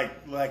it's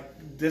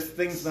like this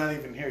thing's not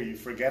even here. You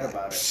forget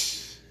about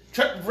it.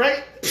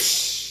 Right?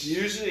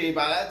 Usually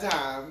by that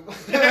time.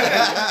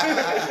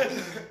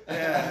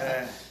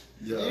 Yeah.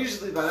 Yeah.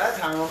 Usually by that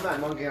time I'm that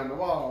monkey on the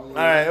wall. All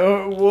right.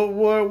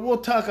 We'll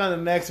talk on the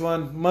next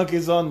one.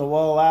 Monkeys on the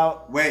wall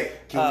out. Wait,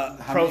 how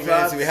many Pro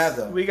minutes do we have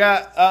though? We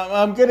got.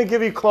 I'm gonna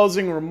give you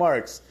closing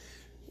remarks.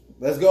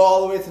 Let's go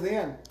all the way to the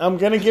end. I'm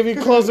gonna give you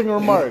closing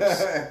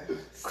remarks.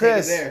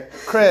 Chris,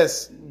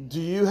 Chris,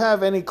 do you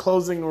have any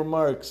closing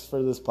remarks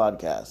for this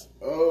podcast?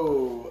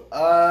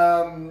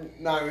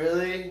 Not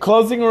really.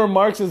 Closing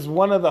remarks is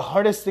one of the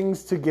hardest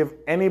things to give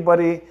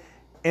anybody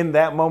in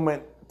that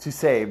moment to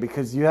say,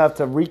 because you have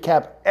to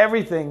recap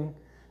everything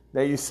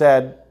that you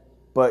said,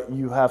 but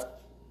you have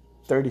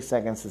 30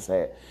 seconds to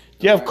say it.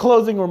 Do you have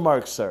closing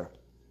remarks, sir?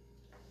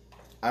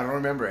 I don't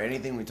remember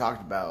anything we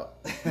talked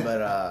about,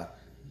 but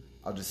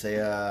I'll just say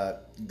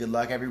good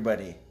luck,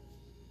 everybody.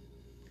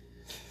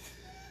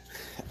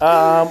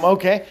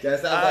 Okay. That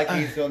sounds like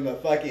he's from the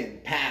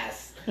fucking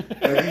past.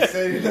 Like he's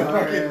sending a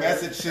fucking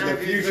message to the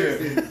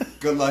future.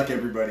 Good luck,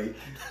 everybody.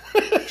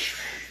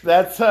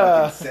 That's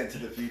Fucking sent to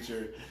the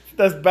future.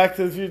 that's Back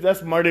to the Future.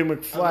 That's Marty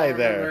McFly I don't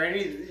there.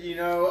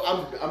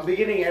 remember I'm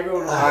beginning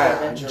everyone on Alright,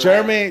 adventure.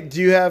 Jeremy, do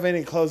you have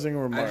any closing I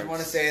remarks? just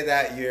want to say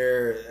that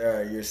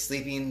your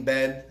sleeping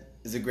bed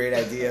is a great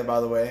idea, by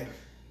the way.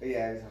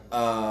 Yeah.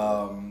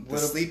 The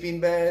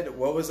sleeping bed.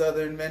 What was the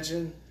other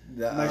invention?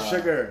 My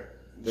sugar.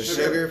 The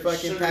sugar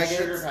fucking packets.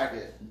 Sugar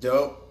packet.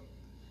 Dope.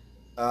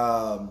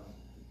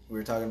 We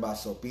were talking about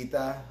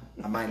sopita.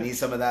 I might need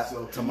some of that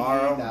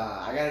tomorrow.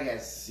 I gotta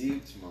get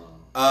soup tomorrow.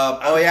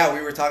 Oh yeah,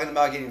 we were talking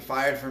about getting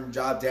fired from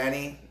job,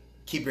 Danny.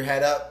 Keep your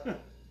head up.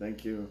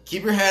 Thank you.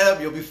 Keep your head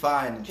up. You'll be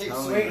fine. I'm Keep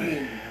telling swinging.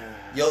 You.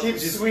 You'll Keep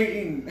just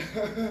swinging.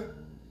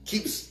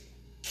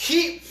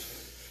 keep.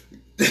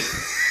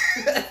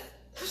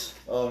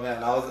 Oh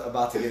man, I was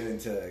about to get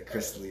into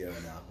Chris Leo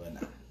now, but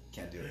no,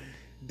 can't do it.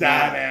 But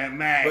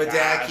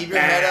Dad, keep your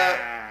head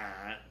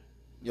up.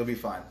 You'll be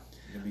fine.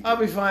 You'll be I'll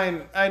be good.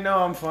 fine. I know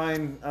I'm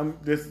fine.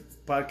 This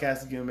podcast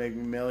is gonna make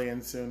me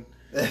millions soon.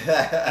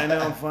 I know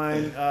I'm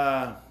fine.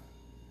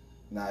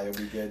 Nah, you'll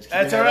be good. Keep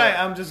That's your all head right.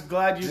 up. I'm just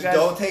glad you Just guys.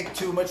 don't take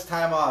too much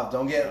time off.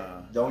 Don't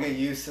get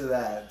used to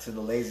that, to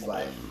the lazy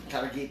life.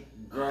 Gotta keep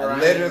I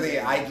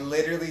grinding.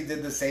 literally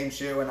did the same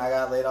shit when I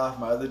got laid off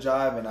my other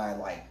job, and I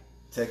like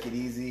took it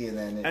easy, and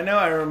then I know.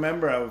 I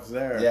remember. I was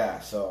there. yeah.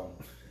 So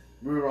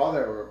We were all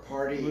there. We were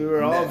partying. We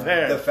were all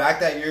there. the fact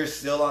that you're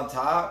still on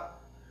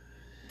top,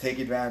 take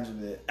advantage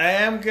of it. I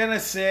am gonna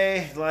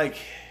say, like,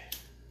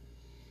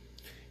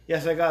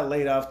 yes, I got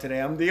laid off today.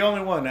 I'm the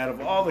only one out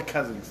of all the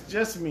cousins,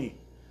 just me.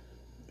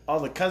 All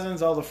the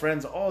cousins, all the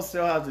friends, all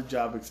still have the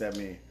job except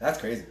me. That's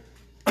crazy.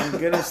 I'm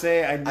gonna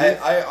say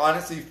I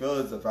honestly feel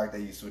it's the fact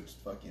that you switched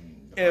fucking.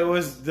 It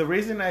was the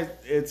reason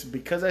it's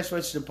because I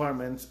switched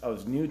departments. I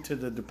was new to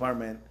the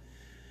department.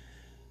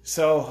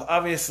 So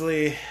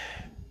obviously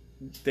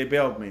they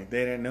bailed me.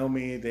 They didn't know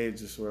me. They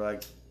just were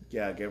like,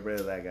 yeah, get rid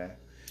of that guy.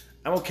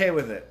 I'm okay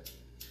with it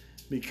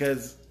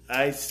because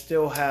I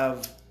still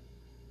have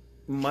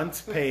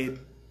months paid.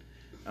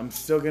 I'm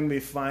still going to be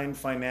fine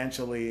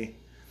financially.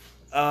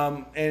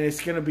 And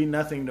it's going to be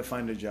nothing to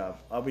find a job.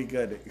 I'll be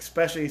good,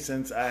 especially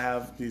since I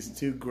have these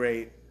two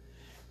great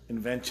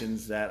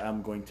inventions that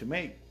I'm going to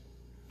make.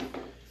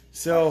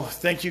 So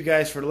thank you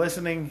guys for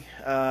listening.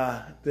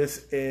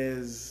 This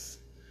is,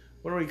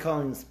 what are we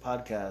calling this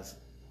podcast?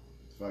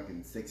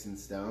 Fucking Sticks and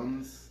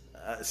Stones.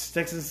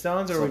 Sticks and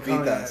Stones, or are we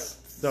calling it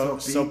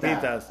Sopitas.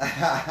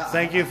 Sopitas?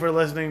 Thank you for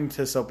listening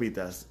to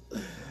Sopitas.